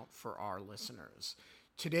discount for our listeners.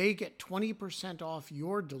 Today, get 20% off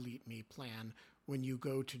your Delete Me plan when you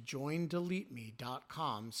go to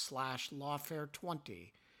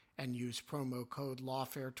joindeleteme.com/lawfare20 and use promo code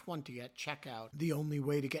lawfare20 at checkout. The only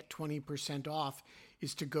way to get 20% off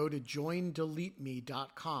is to go to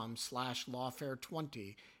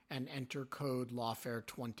joindeleteme.com/lawfare20 and enter code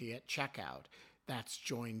lawfare20 at checkout. That's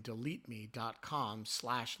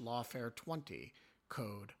joindeleteme.com/lawfare20,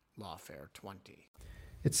 code lawfare20.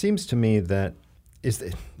 It seems to me that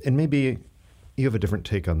and maybe you have a different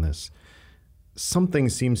take on this, something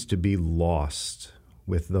seems to be lost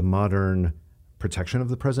with the modern protection of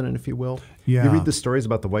the president, if you will. Yeah. You read the stories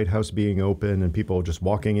about the White House being open and people just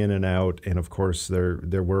walking in and out. And of course,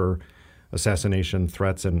 there were assassination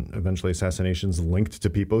threats and eventually assassinations linked to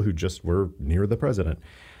people who just were near the president.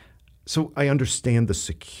 So I understand the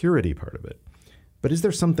security part of it. But is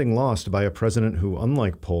there something lost by a president who,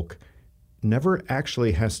 unlike Polk, never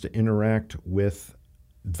actually has to interact with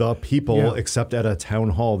the people except at a town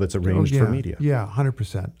hall that's arranged for media? Yeah,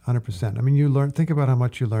 100%. 100%. I mean, think about how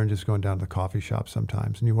much you learn just going down to the coffee shop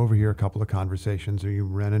sometimes, and you overhear a couple of conversations, or you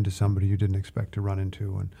ran into somebody you didn't expect to run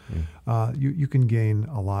into, and you can gain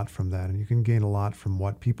a lot from that, and you can gain a lot from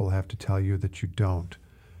what people have to tell you that you don't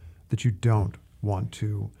want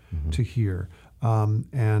to hear.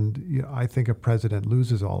 I think a president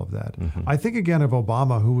loses all of that. I think, again, of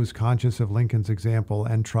Obama, who was conscious of Lincoln's example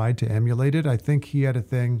and tried to emulate it. I think he had a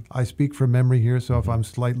thing. I speak from memory here, so if I'm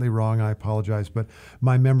slightly wrong, I apologize. But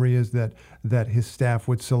my memory is that his staff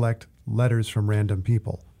would select letters from random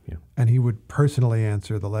people. Yeah. And he would personally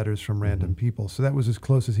answer the letters from random people. So that was as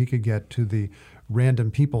close as he could get to the random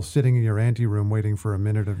people sitting in your anteroom waiting for a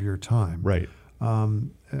minute of your time. Right.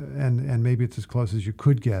 And maybe it's as close as you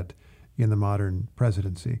could get in the modern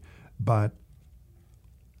presidency. But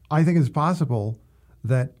I think it's possible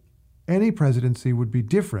that any presidency would be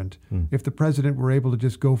different if the president were able to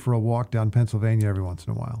just go for a walk down Pennsylvania every once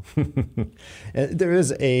in a while. There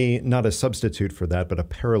is not a substitute for that, but a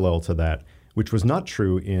parallel to that, which was not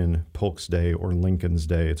true in Polk's day or Lincoln's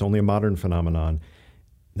day. It's only a modern phenomenon.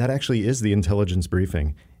 That actually is the intelligence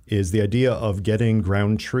briefing, is the idea of getting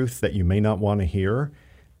ground truth that you may not want to hear.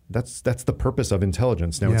 That's the purpose of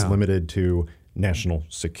intelligence. Now it's limited to national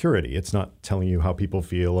security. It's not telling you how people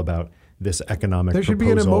feel about this economic proposal. There should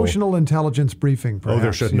be an emotional intelligence briefing, perhaps.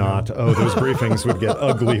 There should not. Oh, those briefings would get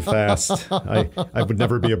ugly fast. I would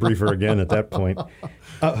never be a briefer again at that point.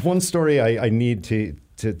 One story I need to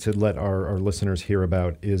let our listeners hear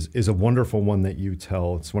about is a wonderful one that you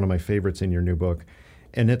tell. It's one of my favorites in your new book.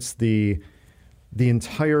 And it's the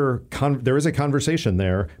entire, there is a conversation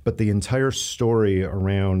there, but the entire story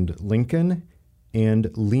around Lincoln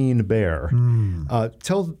and Lean Bear.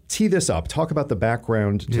 Tee this up. Talk about the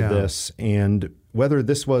background to this and whether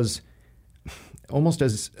this was almost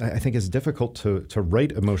as difficult to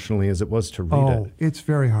write emotionally as it was to read it. It's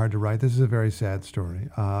very hard to write. This is a very sad story.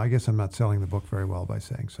 I guess I'm not selling the book very well by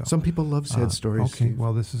saying so. Some people love sad stories. Okay, Steve.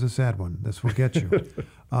 Well, this is a sad one. This will get you.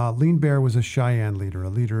 Lean Bear was a Cheyenne leader, a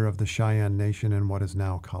leader of the Cheyenne Nation in what is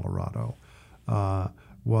now Colorado.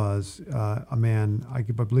 Was a man, I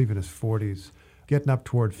believe in his 40s, getting up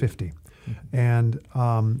toward 50, and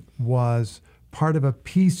was part of a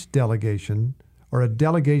peace delegation or a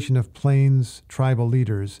delegation of Plains tribal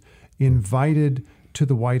leaders invited to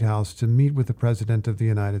the White House to meet with the President of the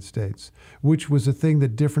United States, which was a thing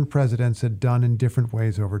that different presidents had done in different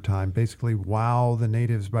ways over time. Basically, wow the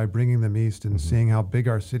natives by bringing them east and seeing how big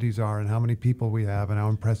our cities are and how many people we have and how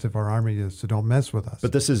impressive our army is, so don't mess with us.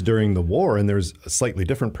 But this is during the war, and there's a slightly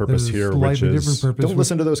different purpose here, which is don't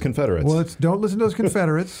listen to those Confederates. Well, don't listen to those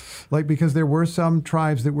Confederates, because there were some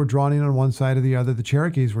tribes that were drawn in on one side or the other. The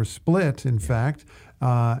Cherokees were split, in fact.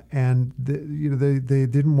 And they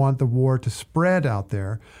didn't want the war to spread out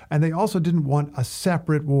there, and they also didn't want a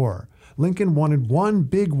separate war. Lincoln wanted one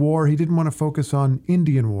big war. He didn't want to focus on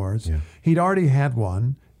Indian wars. Yeah. He'd already had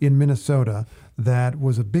one in Minnesota that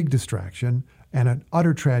was a big distraction and an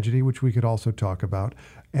utter tragedy, which we could also talk about.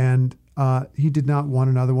 And he did not want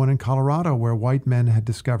another one in Colorado, where white men had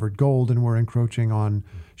discovered gold and were encroaching on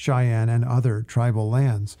Cheyenne and other tribal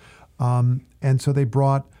lands. And so they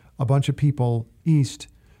brought a bunch of people east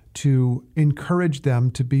to encourage them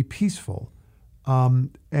to be peaceful.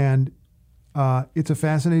 And it's a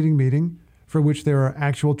fascinating meeting for which there are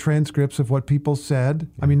actual transcripts of what people said.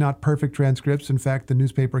 I mean, not perfect transcripts. In fact, the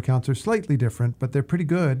newspaper accounts are slightly different, but they're pretty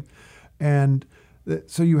good. And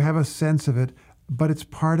so you have a sense of it, but it's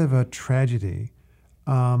part of a tragedy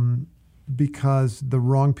because the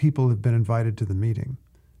wrong people have been invited to the meeting.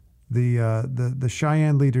 The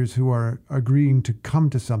Cheyenne leaders who are agreeing to come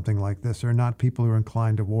to something like this are not people who are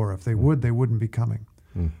inclined to war. If they would, they wouldn't be coming.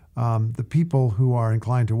 The people who are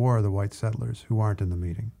inclined to war are the white settlers who aren't in the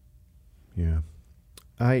meeting. Yeah.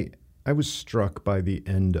 I was struck by the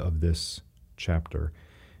end of this chapter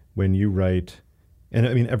when you write, and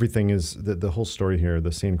I mean, everything is, the whole story here,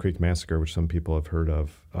 the Sand Creek Massacre, which some people have heard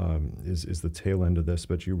of, is the tail end of this,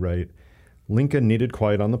 but you write, Lincoln needed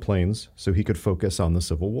quiet on the plains so he could focus on the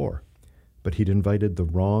Civil War, but he'd invited the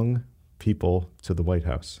wrong people to the White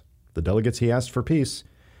House. The delegates he asked for peace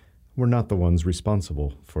were not the ones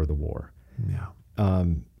responsible for the war. Yeah.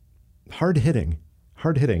 Hard-hitting.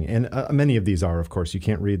 And many of these are, of course. You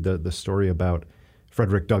can't read the story about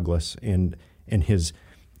Frederick Douglass and his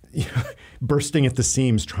bursting at the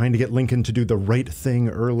seams, trying to get Lincoln to do the right thing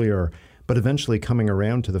earlier, but eventually coming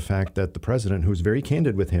around to the fact that the president, who was very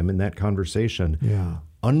candid with him in that conversation,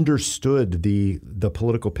 understood the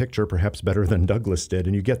political picture perhaps better than Douglass did.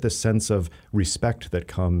 And you get this sense of respect that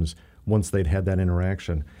comes once they'd had that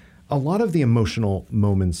interaction. A lot of the emotional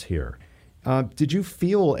moments here, did you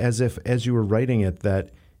feel as if, as you were writing it,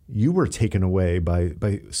 that you were taken away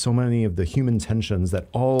by so many of the human tensions that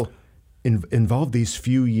all involved these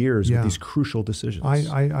few years with these crucial decisions?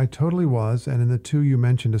 I totally was, and in the two you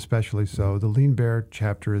mentioned especially so. The Lean Bear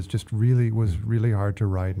chapter is just was really hard to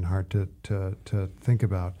write and hard to think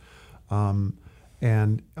about.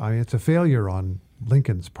 It's a failure on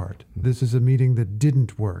Lincoln's part. This is a meeting that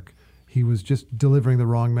didn't work. He was just delivering the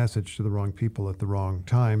wrong message to the wrong people at the wrong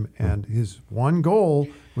time, and his one goal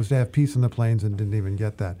was to have peace on the plains and didn't even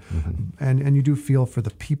get that. And you do feel for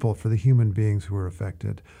the people, for the human beings who were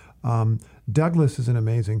affected. Douglass is an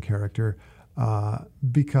amazing character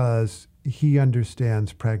because he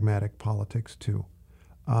understands pragmatic politics too.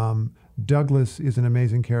 Douglass is an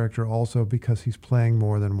amazing character also because he's playing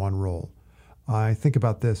more than one role. I think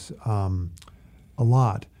about this a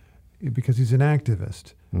lot because he's an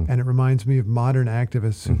activist. And it reminds me of modern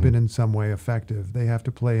activists who've been in some way effective. They have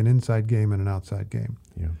to play an inside game and an outside game.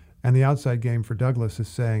 Yeah. And the outside game for Douglass is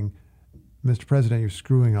saying, Mr. President, you're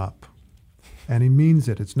screwing up. And he means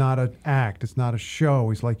it. It's not an act. It's not a show.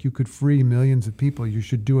 He's like, you could free millions of people. You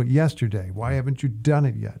should do it yesterday. Why haven't you done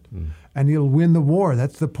it yet? And you'll win the war.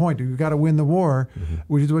 That's the point. You've got to win the war,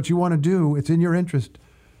 which is what you want to do. It's in your interest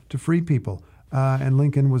to free people. And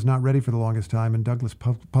Lincoln was not ready for the longest time, and Douglass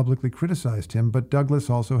publicly criticized him. But Douglass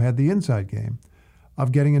also had the inside game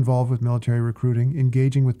of getting involved with military recruiting,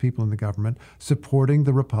 engaging with people in the government, supporting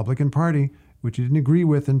the Republican Party, which he didn't agree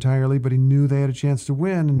with entirely, but he knew they had a chance to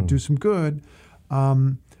win and do some good.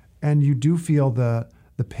 And you do feel the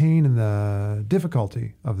pain and the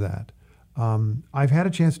difficulty of that. I've had a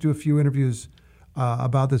chance to do a few interviews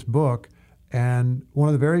about this book, and one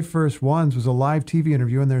of the very first ones was a live TV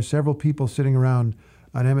interview, and there are several people sitting around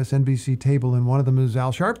an MSNBC table, and one of them is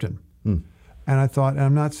Al Sharpton. And I thought, and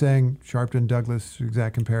I'm not saying Sharpton, Douglass,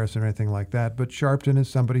 exact comparison or anything like that, but Sharpton is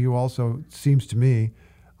somebody who also seems to me,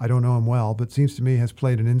 I don't know him well, but seems to me has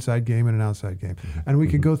played an inside game and an outside game. And we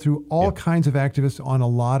could go through all kinds of activists on a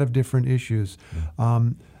lot of different issues.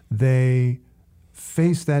 They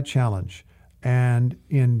face that challenge. And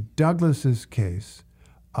in Douglass's case,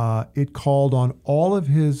 it called on all of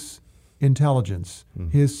his intelligence,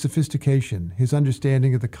 his sophistication, his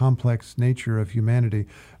understanding of the complex nature of humanity,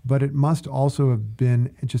 but it must also have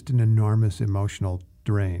been just an enormous emotional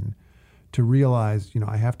drain to realize,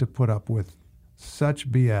 I have to put up with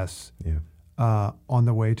such BS on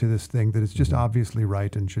the way to this thing that is just obviously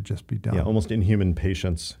right and should just be done. Yeah, almost inhuman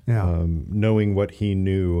patience, knowing what he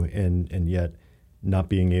knew and yet not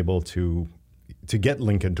being able to get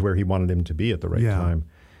Lincoln to where he wanted him to be at the right time.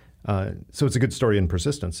 So it's a good story in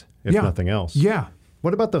persistence, if nothing else. Yeah.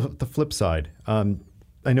 What about the flip side?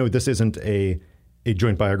 I know this isn't a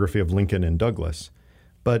joint biography of Lincoln and Douglass,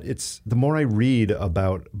 but it's the more I read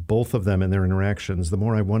about both of them and their interactions, the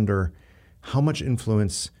more I wonder how much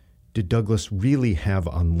influence did Douglass really have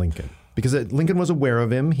on Lincoln? Because Lincoln was aware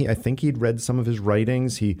of him. I think he'd read some of his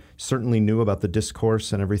writings. He certainly knew about the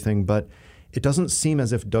discourse and everything, but it doesn't seem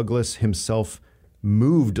as if Douglass himself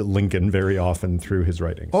moved Lincoln very often through his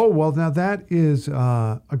writings. Oh, well, now that is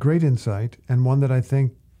a great insight and one that I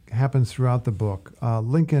think happens throughout the book.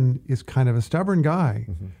 Lincoln is kind of a stubborn guy.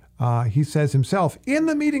 He says himself, in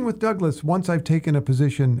the meeting with Douglass, once I've taken a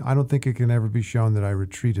position, I don't think it can ever be shown that I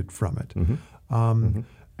retreated from it.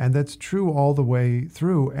 And that's true all the way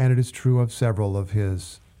through, and it is true of several of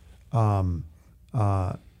his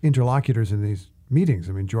interlocutors in these meetings.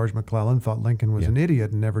 I mean, George McClellan thought Lincoln was an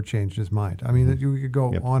idiot and never changed his mind. I mean, you could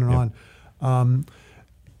go on and on.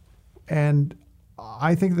 And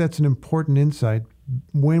I think that's an important insight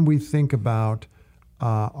when we think about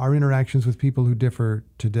our interactions with people who differ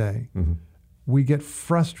today. We get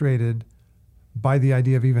frustrated by the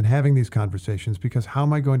idea of even having these conversations because how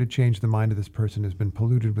am I going to change the mind of this person who's been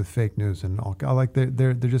polluted with fake news and all? Like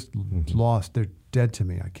they're just lost. They're dead to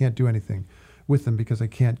me. I can't do anything with them because I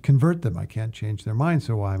can't convert them. I can't change their mind.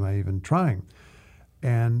 So why am I even trying?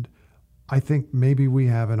 And I think maybe we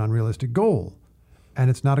have an unrealistic goal, and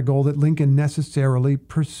it's not a goal that Lincoln necessarily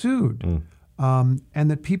pursued, and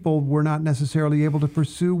that people were not necessarily able to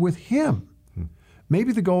pursue with him.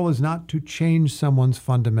 Maybe the goal is not to change someone's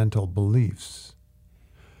fundamental beliefs,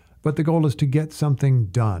 but the goal is to get something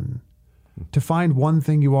done, to find one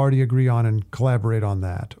thing you already agree on and collaborate on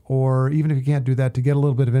that. Or even if you can't do that, to get a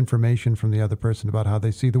little bit of information from the other person about how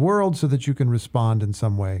they see the world so that you can respond in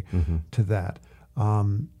some way to that,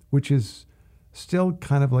 which is still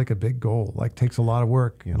kind of like a big goal, like takes a lot of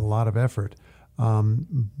work and a lot of effort,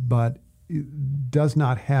 but does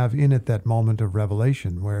not have in it that moment of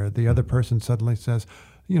revelation where the other person suddenly says,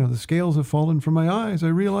 the scales have fallen from my eyes. I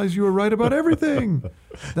realize you were right about everything.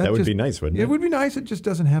 That would be nice, wouldn't it? It would be nice. It just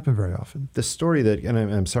doesn't happen very often. The story that, and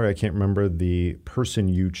I'm sorry, I can't remember the person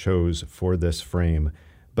you chose for this frame,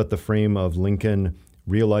 but the frame of Lincoln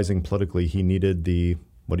realizing politically he needed the,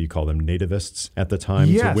 what do you call them, nativists at the time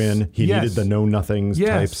to win. He needed the know-nothings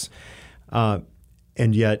types.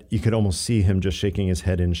 And yet you could almost see him just shaking his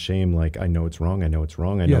head in shame, like, I know it's wrong, I know it's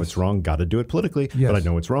wrong, I know it's wrong, got to do it politically, but I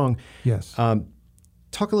know it's wrong. Yes.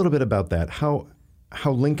 Talk a little bit about that, how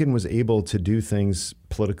Lincoln was able to do things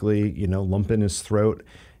politically, lump in his throat.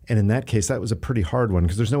 And in that case, that was a pretty hard one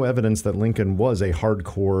because there's no evidence that Lincoln was a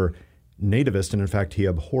hardcore nativist. And in fact, he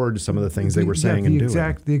abhorred some of the things they were saying and doing.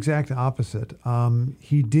 The exact opposite.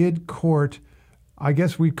 He did court, I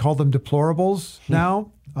guess we call them deplorables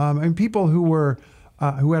now, and people who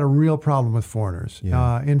had a real problem with foreigners.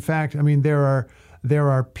 In fact, I mean, there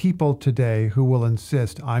are people today who will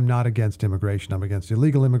insist, I'm not against immigration, I'm against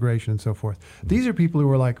illegal immigration and so forth. These are people who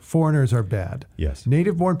are like, foreigners are bad. Yes.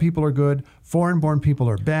 Native-born people are good, foreign-born people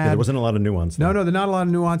are bad. There wasn't a lot of nuance there. No, there's not a lot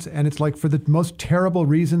of nuance, and it's like for the most terrible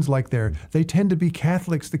reasons, like they tend to be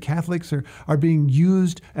Catholics. The Catholics are being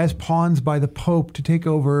used as pawns by the Pope to take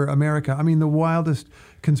over America. I mean, the wildest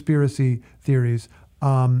conspiracy theories.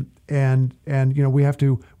 And we have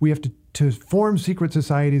to form secret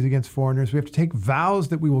societies against foreigners. We have to take vows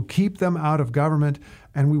that we will keep them out of government,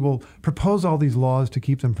 and we will propose all these laws to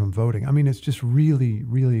keep them from voting. I mean, it's just really,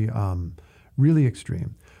 really, really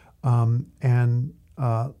extreme. And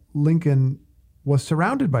Lincoln was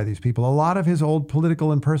surrounded by these people. A lot of his old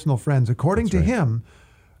political and personal friends, according to him,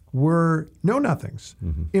 were know-nothings,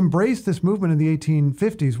 embraced this movement in the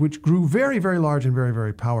 1850s, which grew very, very large and very,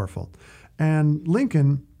 very powerful. And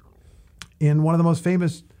Lincoln, in one of the most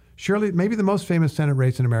famous, surely maybe the most famous Senate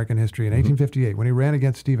race in American history in 1858, when he ran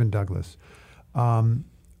against Stephen Douglas, and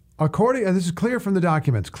this is clear from the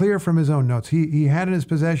documents, clear from his own notes, he had in his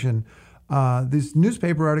possession this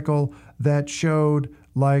newspaper article that showed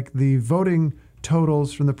like the voting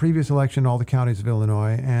totals from the previous election in all the counties of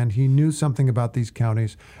Illinois, and he knew something about these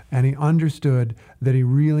counties, and he understood that he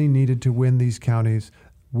really needed to win these counties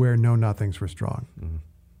where know-nothings were strong.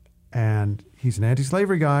 And he's an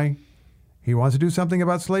anti-slavery guy. He wants to do something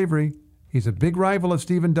about slavery. He's a big rival of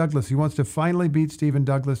Stephen Douglas. He wants to finally beat Stephen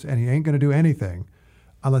Douglas, and he ain't going to do anything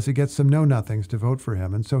unless he gets some know-nothings to vote for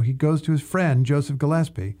him. And so he goes to his friend, Joseph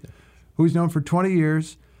Gillespie, who he's known for 20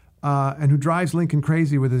 years and who drives Lincoln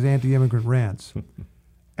crazy with his anti-immigrant rants,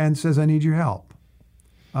 and says, I need your help.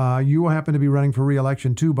 You happen to be running for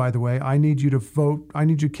re-election too, by the way. I need you to vote. I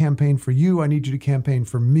need you to campaign for you. I need you to campaign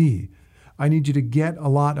for me. I need you to get a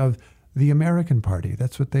lot of the American Party.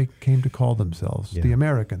 That's what they came to call themselves, the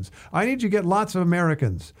Americans. I need you to get lots of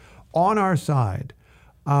Americans on our side.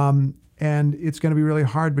 And it's going to be really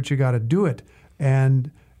hard, but you got to do it. And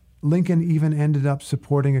Lincoln even ended up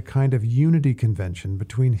supporting a kind of unity convention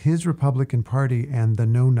between his Republican Party and the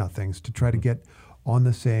know-nothings to try to get on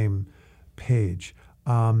the same page.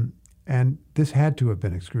 And this had to have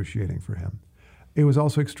been excruciating for him. It was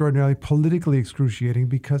also extraordinarily politically excruciating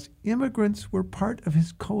because immigrants were part of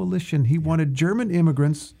his coalition. He wanted German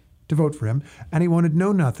immigrants to vote for him, and he wanted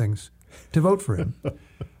know-nothings to vote for him.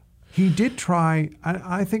 He did try,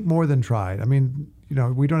 I think more than tried. I mean,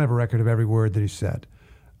 we don't have a record of every word that he said,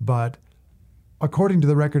 but according to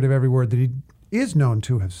the record of every word that he is known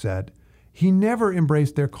to have said, he never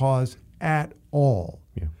embraced their cause at all.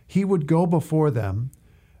 he would go before them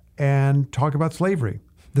and talk about slavery,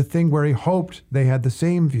 the thing where he hoped they had the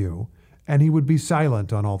same view, and he would be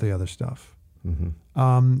silent on all the other stuff,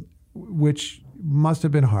 which must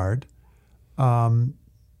have been hard.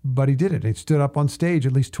 But he did it. He stood up on stage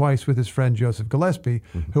at least twice with his friend Joseph Gillespie,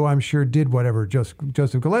 who I'm sure did whatever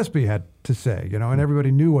Joseph Gillespie had to say, and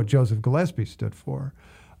everybody knew what Joseph Gillespie stood for.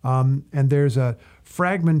 And there's a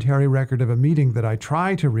fragmentary record of a meeting that I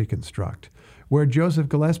try to reconstruct where Joseph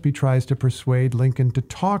Gillespie tries to persuade Lincoln to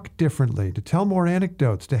talk differently, to tell more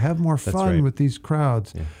anecdotes, to have more fun with these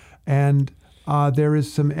crowds. Yeah. And there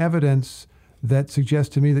is some evidence that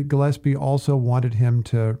suggests to me that Gillespie also wanted him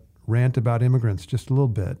to rant about immigrants just a little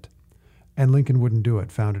bit. And Lincoln wouldn't do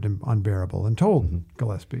it, found it unbearable, and told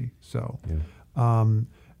Gillespie so. Yeah.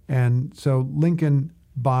 And so Lincoln,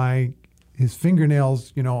 by his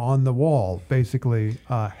fingernails, on the wall, basically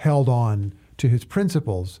held on to his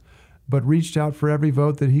principles, but reached out for every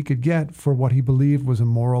vote that he could get for what he believed was a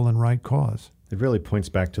moral and right cause. It really points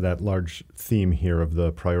back to that large theme here of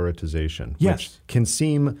the prioritization, which can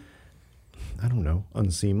seem,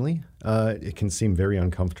 unseemly. It can seem very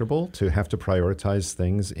uncomfortable to have to prioritize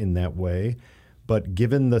things in that way. But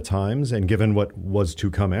given the times and given what was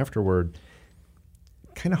to come afterward,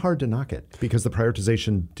 kind of hard to knock it because the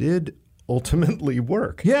prioritization did ultimately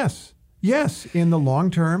work. Yes. In the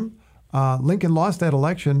long term, Lincoln lost that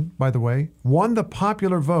election, by the way, won the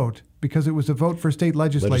popular vote because it was a vote for state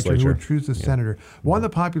legislature who would choose the senator. Won the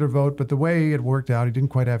popular vote, but the way it worked out, he didn't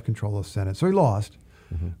quite have control of the Senate. So he lost.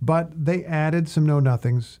 But they added some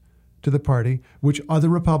know-nothings to the party, which other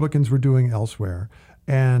Republicans were doing elsewhere.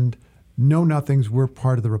 And know-nothings were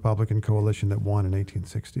part of the Republican coalition that won in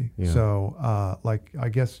 1860. Yeah. So, I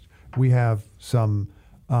guess we have some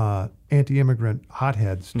anti-immigrant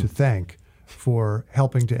hotheads to thank for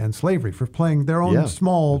helping to end slavery, for playing their own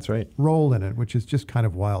small role in it, which is just kind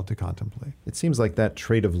of wild to contemplate. It seems like that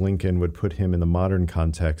trait of Lincoln would put him in the modern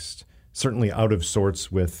context, certainly out of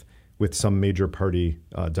sorts with some major party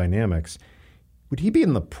dynamics. Would he be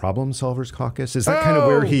in the problem solvers caucus? Is that kind of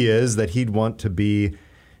where he is, that he'd want to be,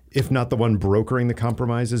 if not the one brokering the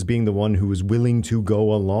compromises, being the one who was willing to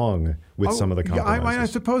go along with some of the compromises? I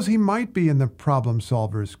suppose he might be in the problem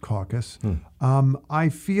solvers caucus. I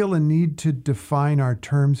feel a need to define our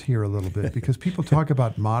terms here a little bit because people talk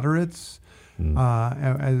about moderates.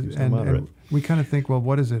 And we kind of think, well,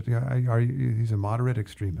 what is it? He's a moderate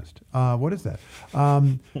extremist. What is that?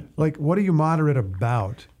 What are you moderate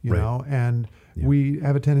about? You know? And we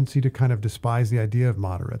have a tendency to kind of despise the idea of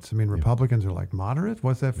moderates. I mean, Republicans are like, moderate?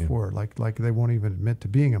 What's that for? Like they won't even admit to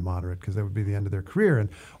being a moderate because that would be the end of their career. And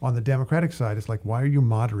on the Democratic side, it's like, why are you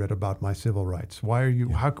moderate about my civil rights? Why are you?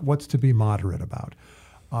 What's to be moderate about?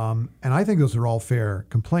 And I think those are all fair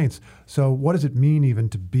complaints. So what does it mean even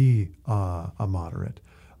to be a moderate?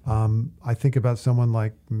 I think about someone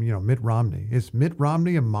like Mitt Romney. Is Mitt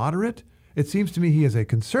Romney a moderate? It seems to me he is a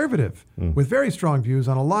conservative with very strong views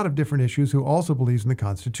on a lot of different issues who also believes in the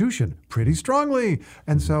Constitution pretty strongly.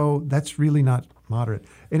 And so that's really not moderate.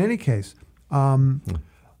 In any case,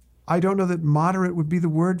 I don't know that moderate would be the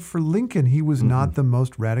word for Lincoln. He was not the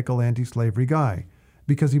most radical anti-slavery guy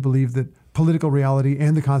because he believed that political reality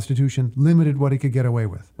and the Constitution limited what he could get away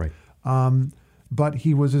with. Right. But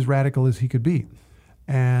he was as radical as he could be.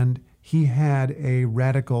 And he had a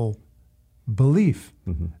radical belief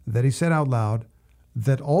that he said out loud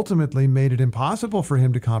that ultimately made it impossible for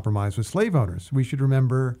him to compromise with slave owners. We should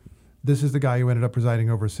remember this is the guy who ended up presiding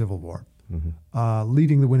over a civil war,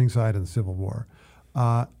 leading the winning side in the Civil War.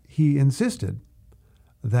 He insisted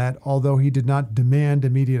that although he did not demand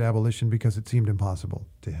immediate abolition because it seemed impossible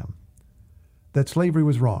to him, that slavery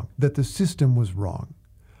was wrong, that the system was wrong.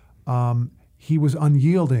 He was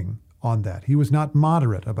unyielding on that. He was not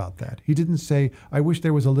moderate about that. He didn't say, I wish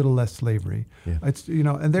there was a little less slavery. Yeah.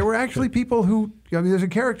 And there were actually people who, there's a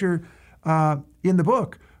character in the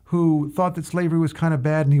book who thought that slavery was kind of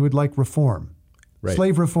bad and he would like reform. Right.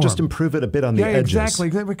 Slave reform. Just improve it a bit on the edges. Exactly.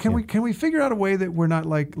 Can we figure out a way that we're not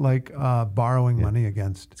like borrowing money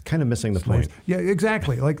against? It's kind of missing the slaves? point. Yeah,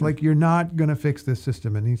 exactly. Like you're not going to fix this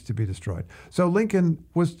system. It needs to be destroyed. So Lincoln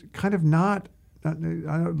was kind of not.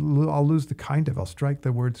 I'll lose the kind of. I'll strike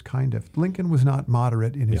the words kind of. Lincoln was not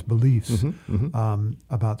moderate in his beliefs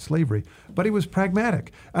about slavery, but he was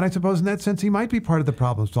pragmatic. And I suppose in that sense he might be part of the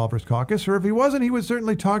Problem Solvers Caucus, or if he wasn't, he would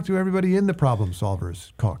certainly talk to everybody in the Problem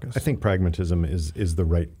Solvers Caucus. I think pragmatism is the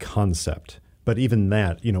right concept. But even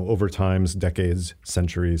that, over times, decades,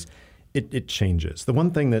 centuries, it changes. The one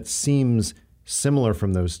thing that seems similar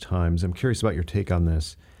from those times, I'm curious about your take on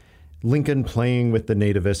this, Lincoln playing with the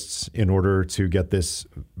nativists in order to get this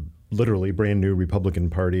literally brand new Republican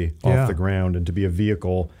Party off the ground and to be a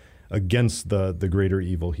vehicle against the greater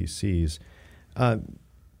evil he sees.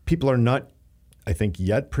 People are not, I think,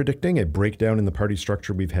 yet predicting a breakdown in the party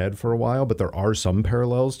structure we've had for a while, but there are some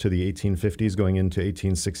parallels to the 1850s going into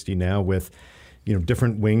 1860 now with,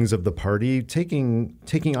 different wings of the party taking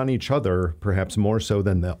on each other, perhaps more so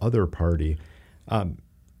than the other party.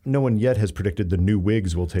 No one yet has predicted the new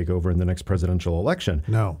Whigs will take over in the next presidential election.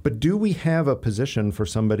 No. But do we have a position for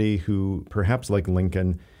somebody who, perhaps like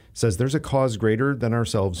Lincoln, says there's a cause greater than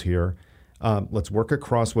ourselves here? Let's work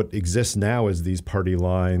across what exists now as these party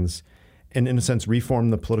lines and, in a sense, reform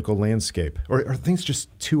the political landscape? Or are things just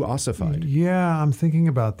too ossified? Yeah, I'm thinking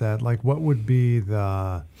about that. Like, what would be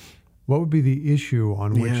the issue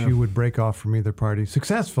on which you would break off from either party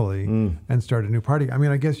successfully and start a new party? I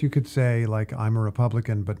mean, I guess you could say, like, I'm a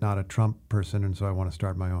Republican but not a Trump person, and so I want to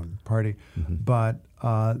start my own party. But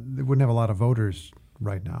they wouldn't have a lot of voters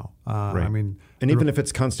right now. Right. I mean, and even if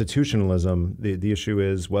it's constitutionalism, the issue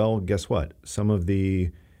is, well, guess what? Some of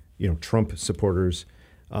the Trump supporters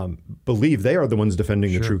believe they are the ones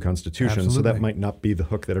defending the true Constitution. Absolutely. So that might not be the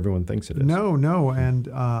hook that everyone thinks it is. No. And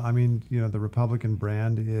I mean, the Republican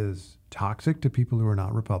brand is toxic to people who are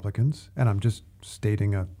not Republicans. And I'm just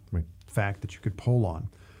stating a fact that you could poll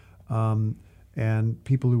on. And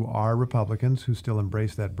people who are Republicans who still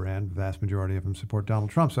embrace that brand, the vast majority of them support Donald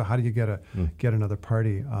Trump. So how do you get another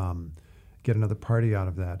party out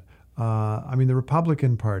of that? I mean, the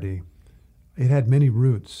Republican Party, it had many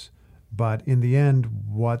roots. But in the end,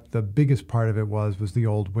 what the biggest part of it was the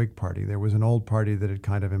old Whig Party. There was an old party that had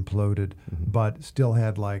kind of imploded, but still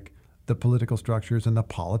had like the political structures and the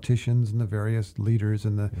politicians and the various leaders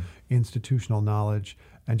and the institutional knowledge,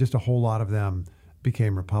 and just a whole lot of them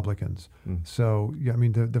became Republicans. So, I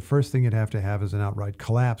mean, the first thing you'd have to have is an outright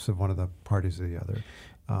collapse of one of the parties or the other.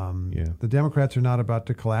 The Democrats are not about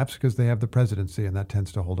to collapse because they have the presidency, and that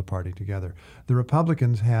tends to hold a party together. The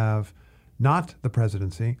Republicans have not the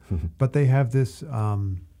presidency, but they have this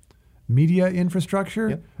media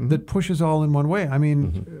infrastructure that pushes all in one way. I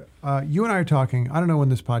mean, you and I are talking, I don't know when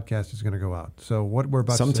this podcast is going to go out. So what we're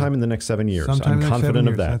about sometime to say, in the next 7 years. sometime I'm in the next confident 7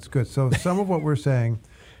 of years. that. That's good. So some of what we're saying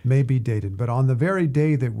may be dated, but on the very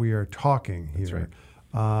day that we are talking here,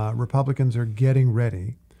 Republicans are getting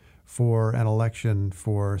ready for an election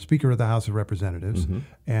for Speaker of the House of Representatives.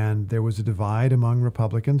 And there was a divide among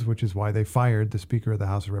Republicans, which is why they fired the Speaker of the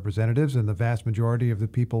House of Representatives. And the vast majority of the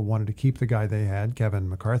people wanted to keep the guy they had, Kevin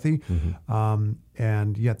McCarthy,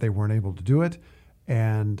 and yet they weren't able to do it.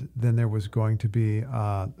 And then there was going to be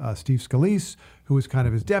Steve Scalise, who was kind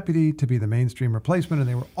of his deputy, to be the mainstream replacement. And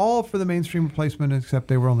they were all for the mainstream replacement, except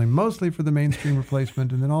they were only mostly for the mainstream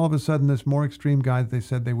replacement. And then all of a sudden, this more extreme guy that they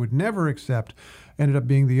said they would never accept ended up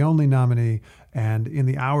being the only nominee. And in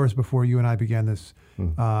the hours before you and I began this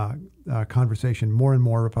conversation, more and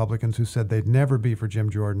more Republicans who said they'd never be for Jim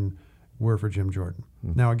Jordan were for Jim Jordan.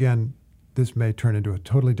 Now, again, this may turn into a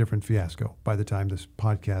totally different fiasco by the time this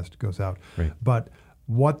podcast goes out. But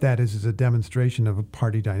what that is a demonstration of a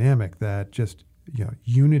party dynamic that just,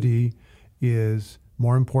 unity is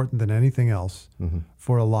more important than anything else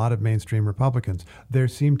for a lot of mainstream Republicans. There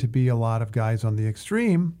seem to be a lot of guys on the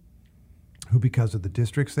extreme who, because of the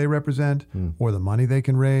districts they represent or the money they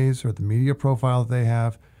can raise or the media profile that they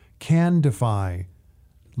have, can defy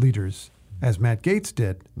leaders, as Matt Gaetz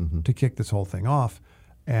did, to kick this whole thing off,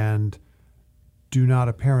 and do not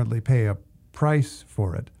apparently pay a price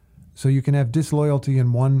for it. So you can have disloyalty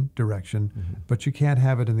in one direction, but you can't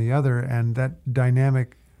have it in the other, and that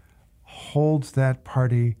dynamic holds that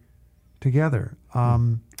party together.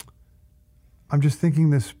 I'm just thinking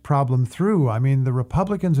this problem through. I mean, the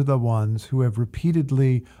Republicans are the ones who have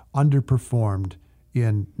repeatedly underperformed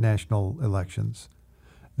in national elections.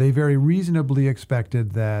 They very reasonably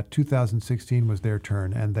expected that 2016 was their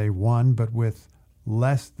turn, and they won, but with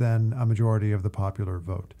less than a majority of the popular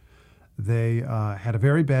vote. They had a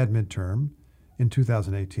very bad midterm in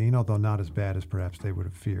 2018, although not as bad as perhaps they would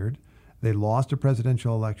have feared. They lost a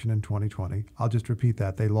presidential election in 2020. I'll just repeat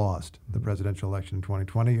that. They lost the presidential election in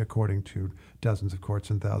 2020, according to dozens of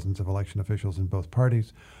courts and thousands of election officials in both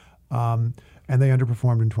parties. And they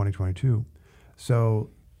underperformed in 2022.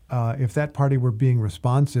 So if that party were being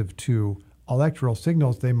responsive to electoral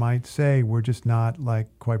signals, they might say, we're just not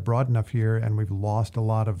quite broad enough here, and we've lost a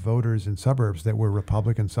lot of voters in suburbs that were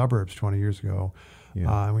Republican suburbs 20 years ago.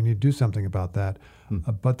 And we need to do something about that.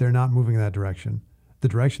 But they're not moving in that direction. The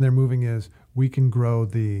direction they're moving is we can grow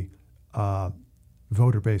the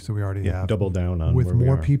voter base that we already have. Double down on with where we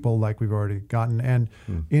more are. people like we've already gotten. And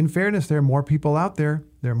in fairness, there are more people out there.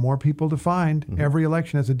 There are more people to find. Every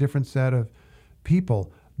election has a different set of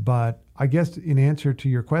people. But I guess in answer to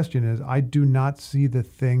your question is, I do not see the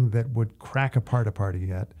thing that would crack apart a party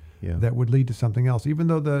yet. Yeah. that would lead to something else, even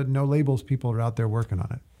though the no labels people are out there working on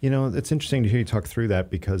it. You know, it's interesting to hear you talk through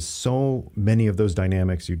that because so many of those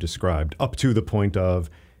dynamics you described, up to the point of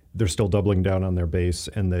they're still doubling down on their base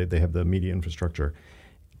and they have the media infrastructure,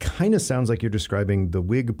 kind of sounds like you're describing the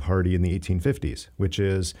Whig Party in the 1850s, which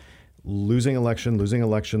is losing election, losing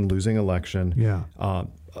election, losing election. Yeah.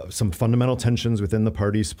 Some fundamental tensions within the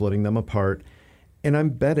party, splitting them apart. And I'm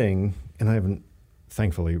betting, and I haven't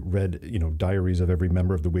thankfully read, diaries of every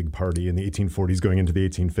member of the Whig Party in the 1840s going into the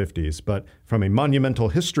 1850s, but from a monumental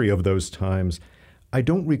history of those times, I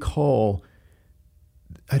don't recall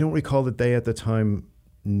that they at the time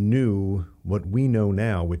knew what we know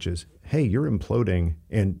now, which is, hey, you're imploding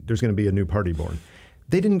and there's going to be a new party born.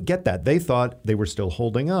 They didn't get that. They thought they were still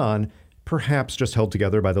holding on, perhaps just held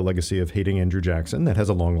together by the legacy of hating Andrew Jackson. That has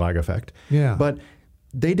a long lag effect. Yeah. But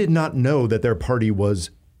they did not know that their party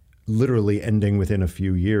was literally ending within a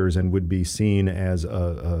few years and would be seen as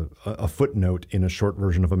a footnote in a short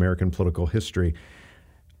version of American political history.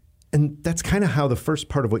 And that's kind of how the first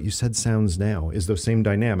part of what you said sounds now, is those same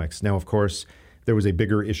dynamics. Now, of course, there was a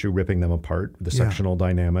bigger issue ripping them apart, the sectional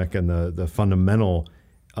dynamic and the fundamental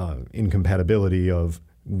incompatibility of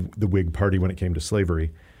the Whig Party when it came to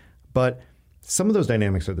slavery. But some of those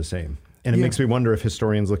dynamics are the same. And it makes me wonder if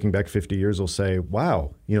historians looking back 50 years will say,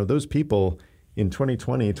 wow, those people in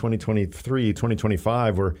 2020, 2023,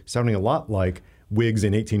 2025 were sounding a lot like Whigs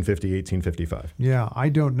in 1850, 1855. Yeah, I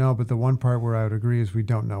don't know, but the one part where I would agree is we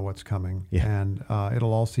don't know what's coming. Yeah. And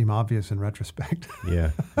it'll all seem obvious in retrospect.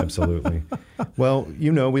 Yeah, absolutely. Well,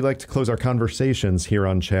 we like to close our conversations here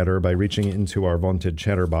on Chatter by reaching into our vaunted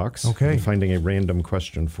Chatter box and finding a random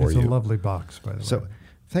question for you. It's a lovely box, by the way. So,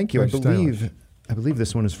 thank you. Very I believe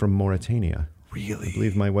this one is from Mauritania. Really? I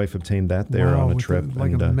believe my wife obtained that there on a trip.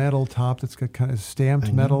 Like a metal top that's got kind of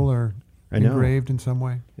stamped metal or engraved in some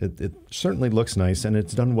way. It certainly looks nice, and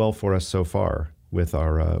it's done well for us so far with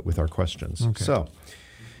our questions. Okay. So,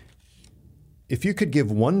 if you could give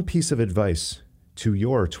one piece of advice to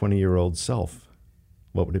your 20-year-old self,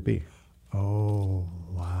 what would it be? Oh,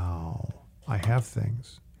 wow. I have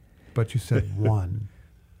things, but you said one.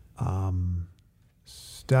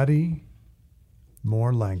 Study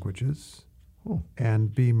more languages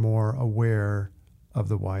and be more aware of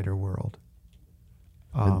the wider world.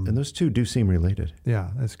 And those two do seem related.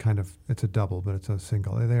 Yeah, it's a double, but it's a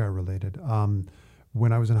single. They are related.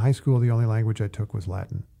 When I was in high school, the only language I took was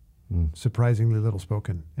Latin, surprisingly little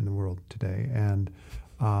spoken in the world today. And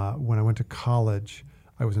when I went to college,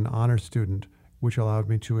 I was an honor student, which allowed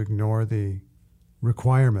me to ignore the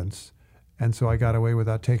requirements. And so I got away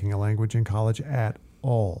without taking a language in college at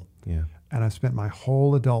all. Yeah. And I've spent my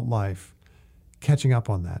whole adult life catching up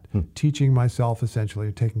on that, teaching myself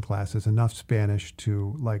essentially, taking classes, enough Spanish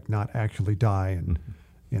to not actually die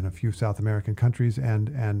in a few South American countries,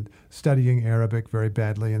 and studying Arabic very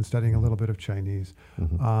badly and studying a little bit of Chinese.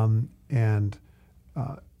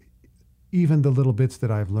 Even the little bits that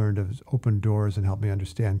I've learned have opened doors and helped me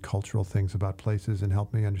understand cultural things about places and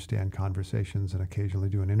helped me understand conversations and occasionally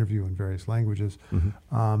do an interview in various languages.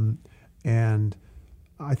 And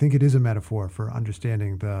I think it is a metaphor for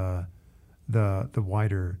understanding the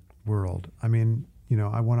wider world. I mean,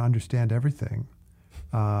 I want to understand everything.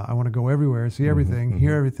 I want to go everywhere, see everything,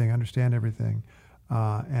 hear everything, understand everything.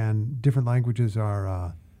 And different languages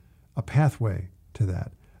are a pathway to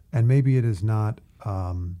that. And maybe it is not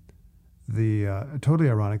totally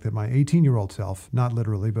ironic that my 18-year-old self, not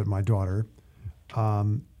literally, but my daughter,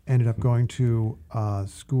 ended up going to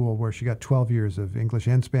school where she got 12 years of English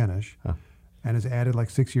and Spanish. And has added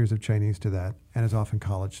 6 years of Chinese to that, and is off in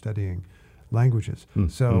college studying languages.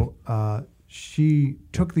 So she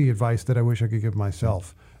took the advice that I wish I could give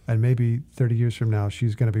myself, and maybe 30 years from now,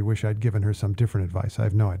 she's going to be wish I'd given her some different advice. I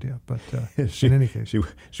have no idea, but in any case.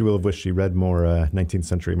 She will have wished she read more 19th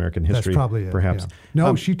century American history. That's probably it, perhaps. Yeah.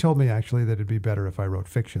 No, she told me actually that it'd be better if I wrote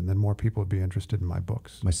fiction, then more people would be interested in my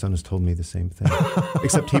books. My son has told me the same thing,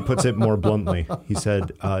 except he puts it more bluntly. He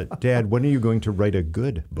said, Dad, when are you going to write a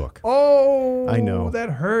good book? Oh, I know. That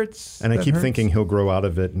hurts. And I keep thinking he'll grow out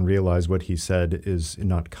of it and realize what he said is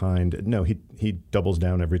not kind. No, he doubles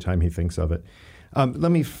down every time he thinks of it.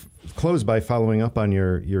 Let me close by following up on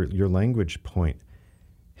your language point.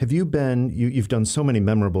 Have you you've done so many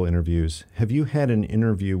memorable interviews. Have you had an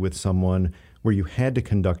interview with someone where you had to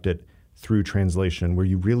conduct it through translation, where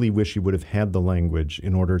you really wish you would have had the language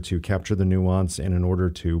in order to capture the nuance and in order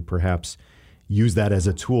to perhaps use that as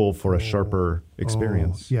a tool for a sharper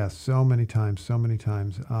experience? Yes, so many times.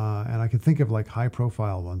 And I can think of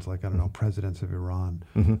high-profile ones, presidents of Iran.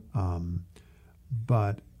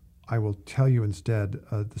 But I will tell you instead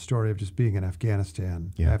the story of just being in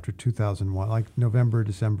Afghanistan after 2001, like November,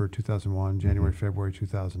 December 2001, January, February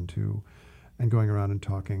 2002, and going around and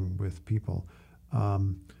talking with people.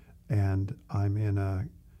 And I'm in a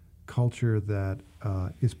culture that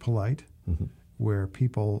is polite, where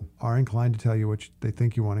people are inclined to tell you what they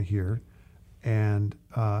think you want to hear, and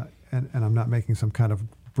I'm not making some kind of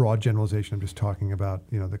broad generalization. I'm just talking about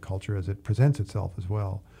the culture as it presents itself as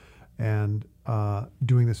well, and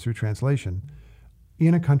doing this through translation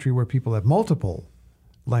in a country where people have multiple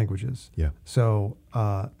languages. Yeah. So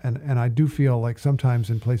and I do feel like sometimes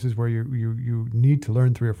in places where you need to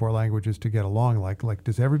learn 3 or 4 languages to get along, like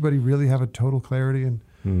does everybody really have a total clarity in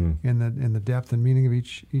the depth and meaning of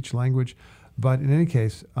each language? But in any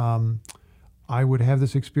case, I would have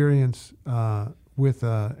this experience with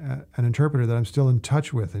an interpreter that I'm still in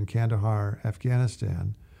touch with in Kandahar,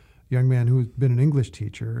 Afghanistan, a young man who's been an English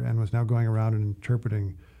teacher and was now going around and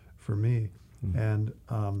interpreting for me. And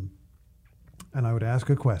I would ask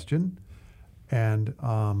a question, and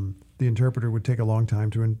the interpreter would take a long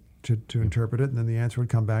time to interpret it, and then the answer would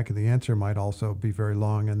come back, and the answer might also be very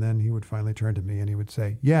long, and then he would finally turn to me and he would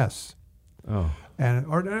say, yes. Oh. And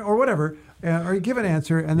or whatever, or he'd give an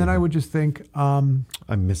answer, and then I would just think, I'm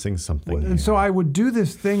missing something. And so I would do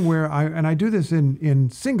this thing where I do this in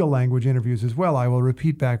single language interviews as well. I will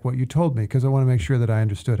repeat back what you told me because I want to make sure that I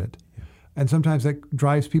understood it. And sometimes that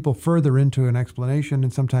drives people further into an explanation,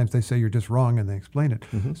 and sometimes they say you're just wrong and they explain it.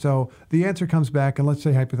 So the answer comes back, and let's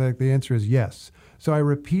say hypothetically the answer is yes. So I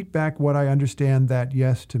repeat back what I understand that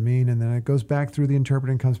yes to mean, and then it goes back through the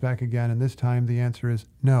interpreter and comes back again, and this time the answer is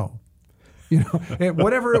no.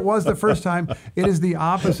 Whatever it was the first time, it is the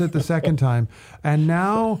opposite the second time. And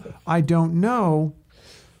now I don't know,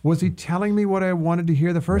 was he telling me what I wanted to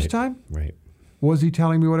hear the first time? Right. Was he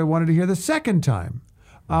telling me what I wanted to hear the second time?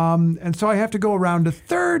 And so I have to go around a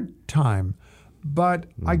third time. But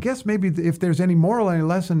I guess maybe if there's any moral any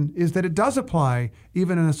lesson is that it does apply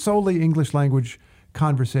even in a solely English language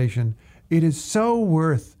conversation. It is so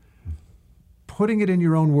worth putting it in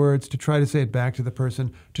your own words to try to say it back to the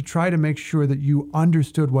person, to try to make sure that you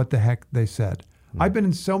understood what the heck they said. I've been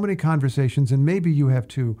in so many conversations, and maybe you have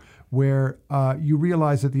too, where you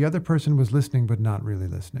realize that the other person was listening but not really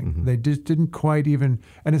listening. They just didn't quite even,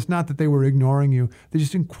 and it's not that they were ignoring you, they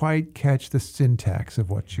just didn't quite catch the syntax of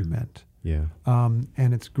what you meant. Yeah.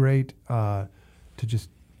 And it's great to just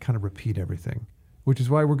kind of repeat everything, which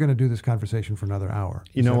is why we're going to do this conversation for another hour.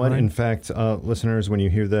 You know what? Right? In fact, listeners, when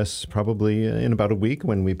you hear this, probably in about a week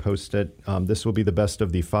when we post it, this will be the best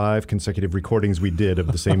of the 5 consecutive recordings we did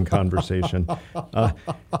of the same conversation.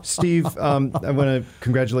 Steve, I want to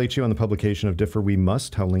congratulate you on the publication of Differ We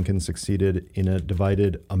Must, How Lincoln Succeeded in a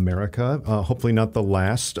Divided America. Hopefully not the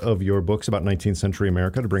last of your books about 19th century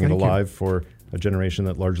America, to bring it alive for a generation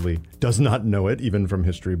that largely does not know it, even from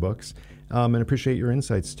history books. And appreciate your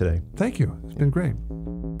insights today. Thank you. It's been great.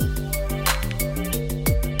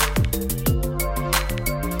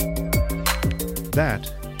 That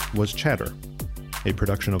was Chatter, a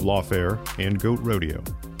production of Lawfare and Goat Rodeo.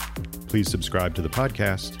 Please subscribe to the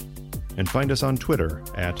podcast and find us on Twitter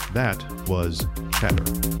at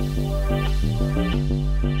ThatWasChatter.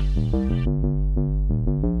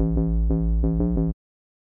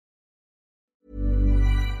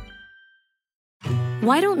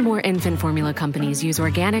 Why don't more infant formula companies use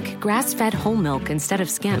organic, grass-fed whole milk instead of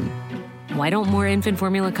skim? Why don't more infant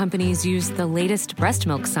formula companies use the latest breast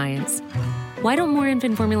milk science? Why don't more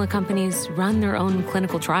infant formula companies run their own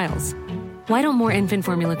clinical trials? Why don't more infant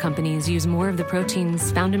formula companies use more of the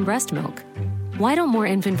proteins found in breast milk? Why don't more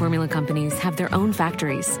infant formula companies have their own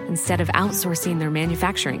factories instead of outsourcing their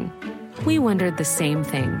manufacturing? We wondered the same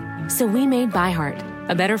thing. So we made ByHeart,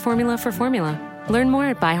 a better formula for formula. Learn more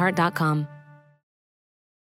at byheart.com.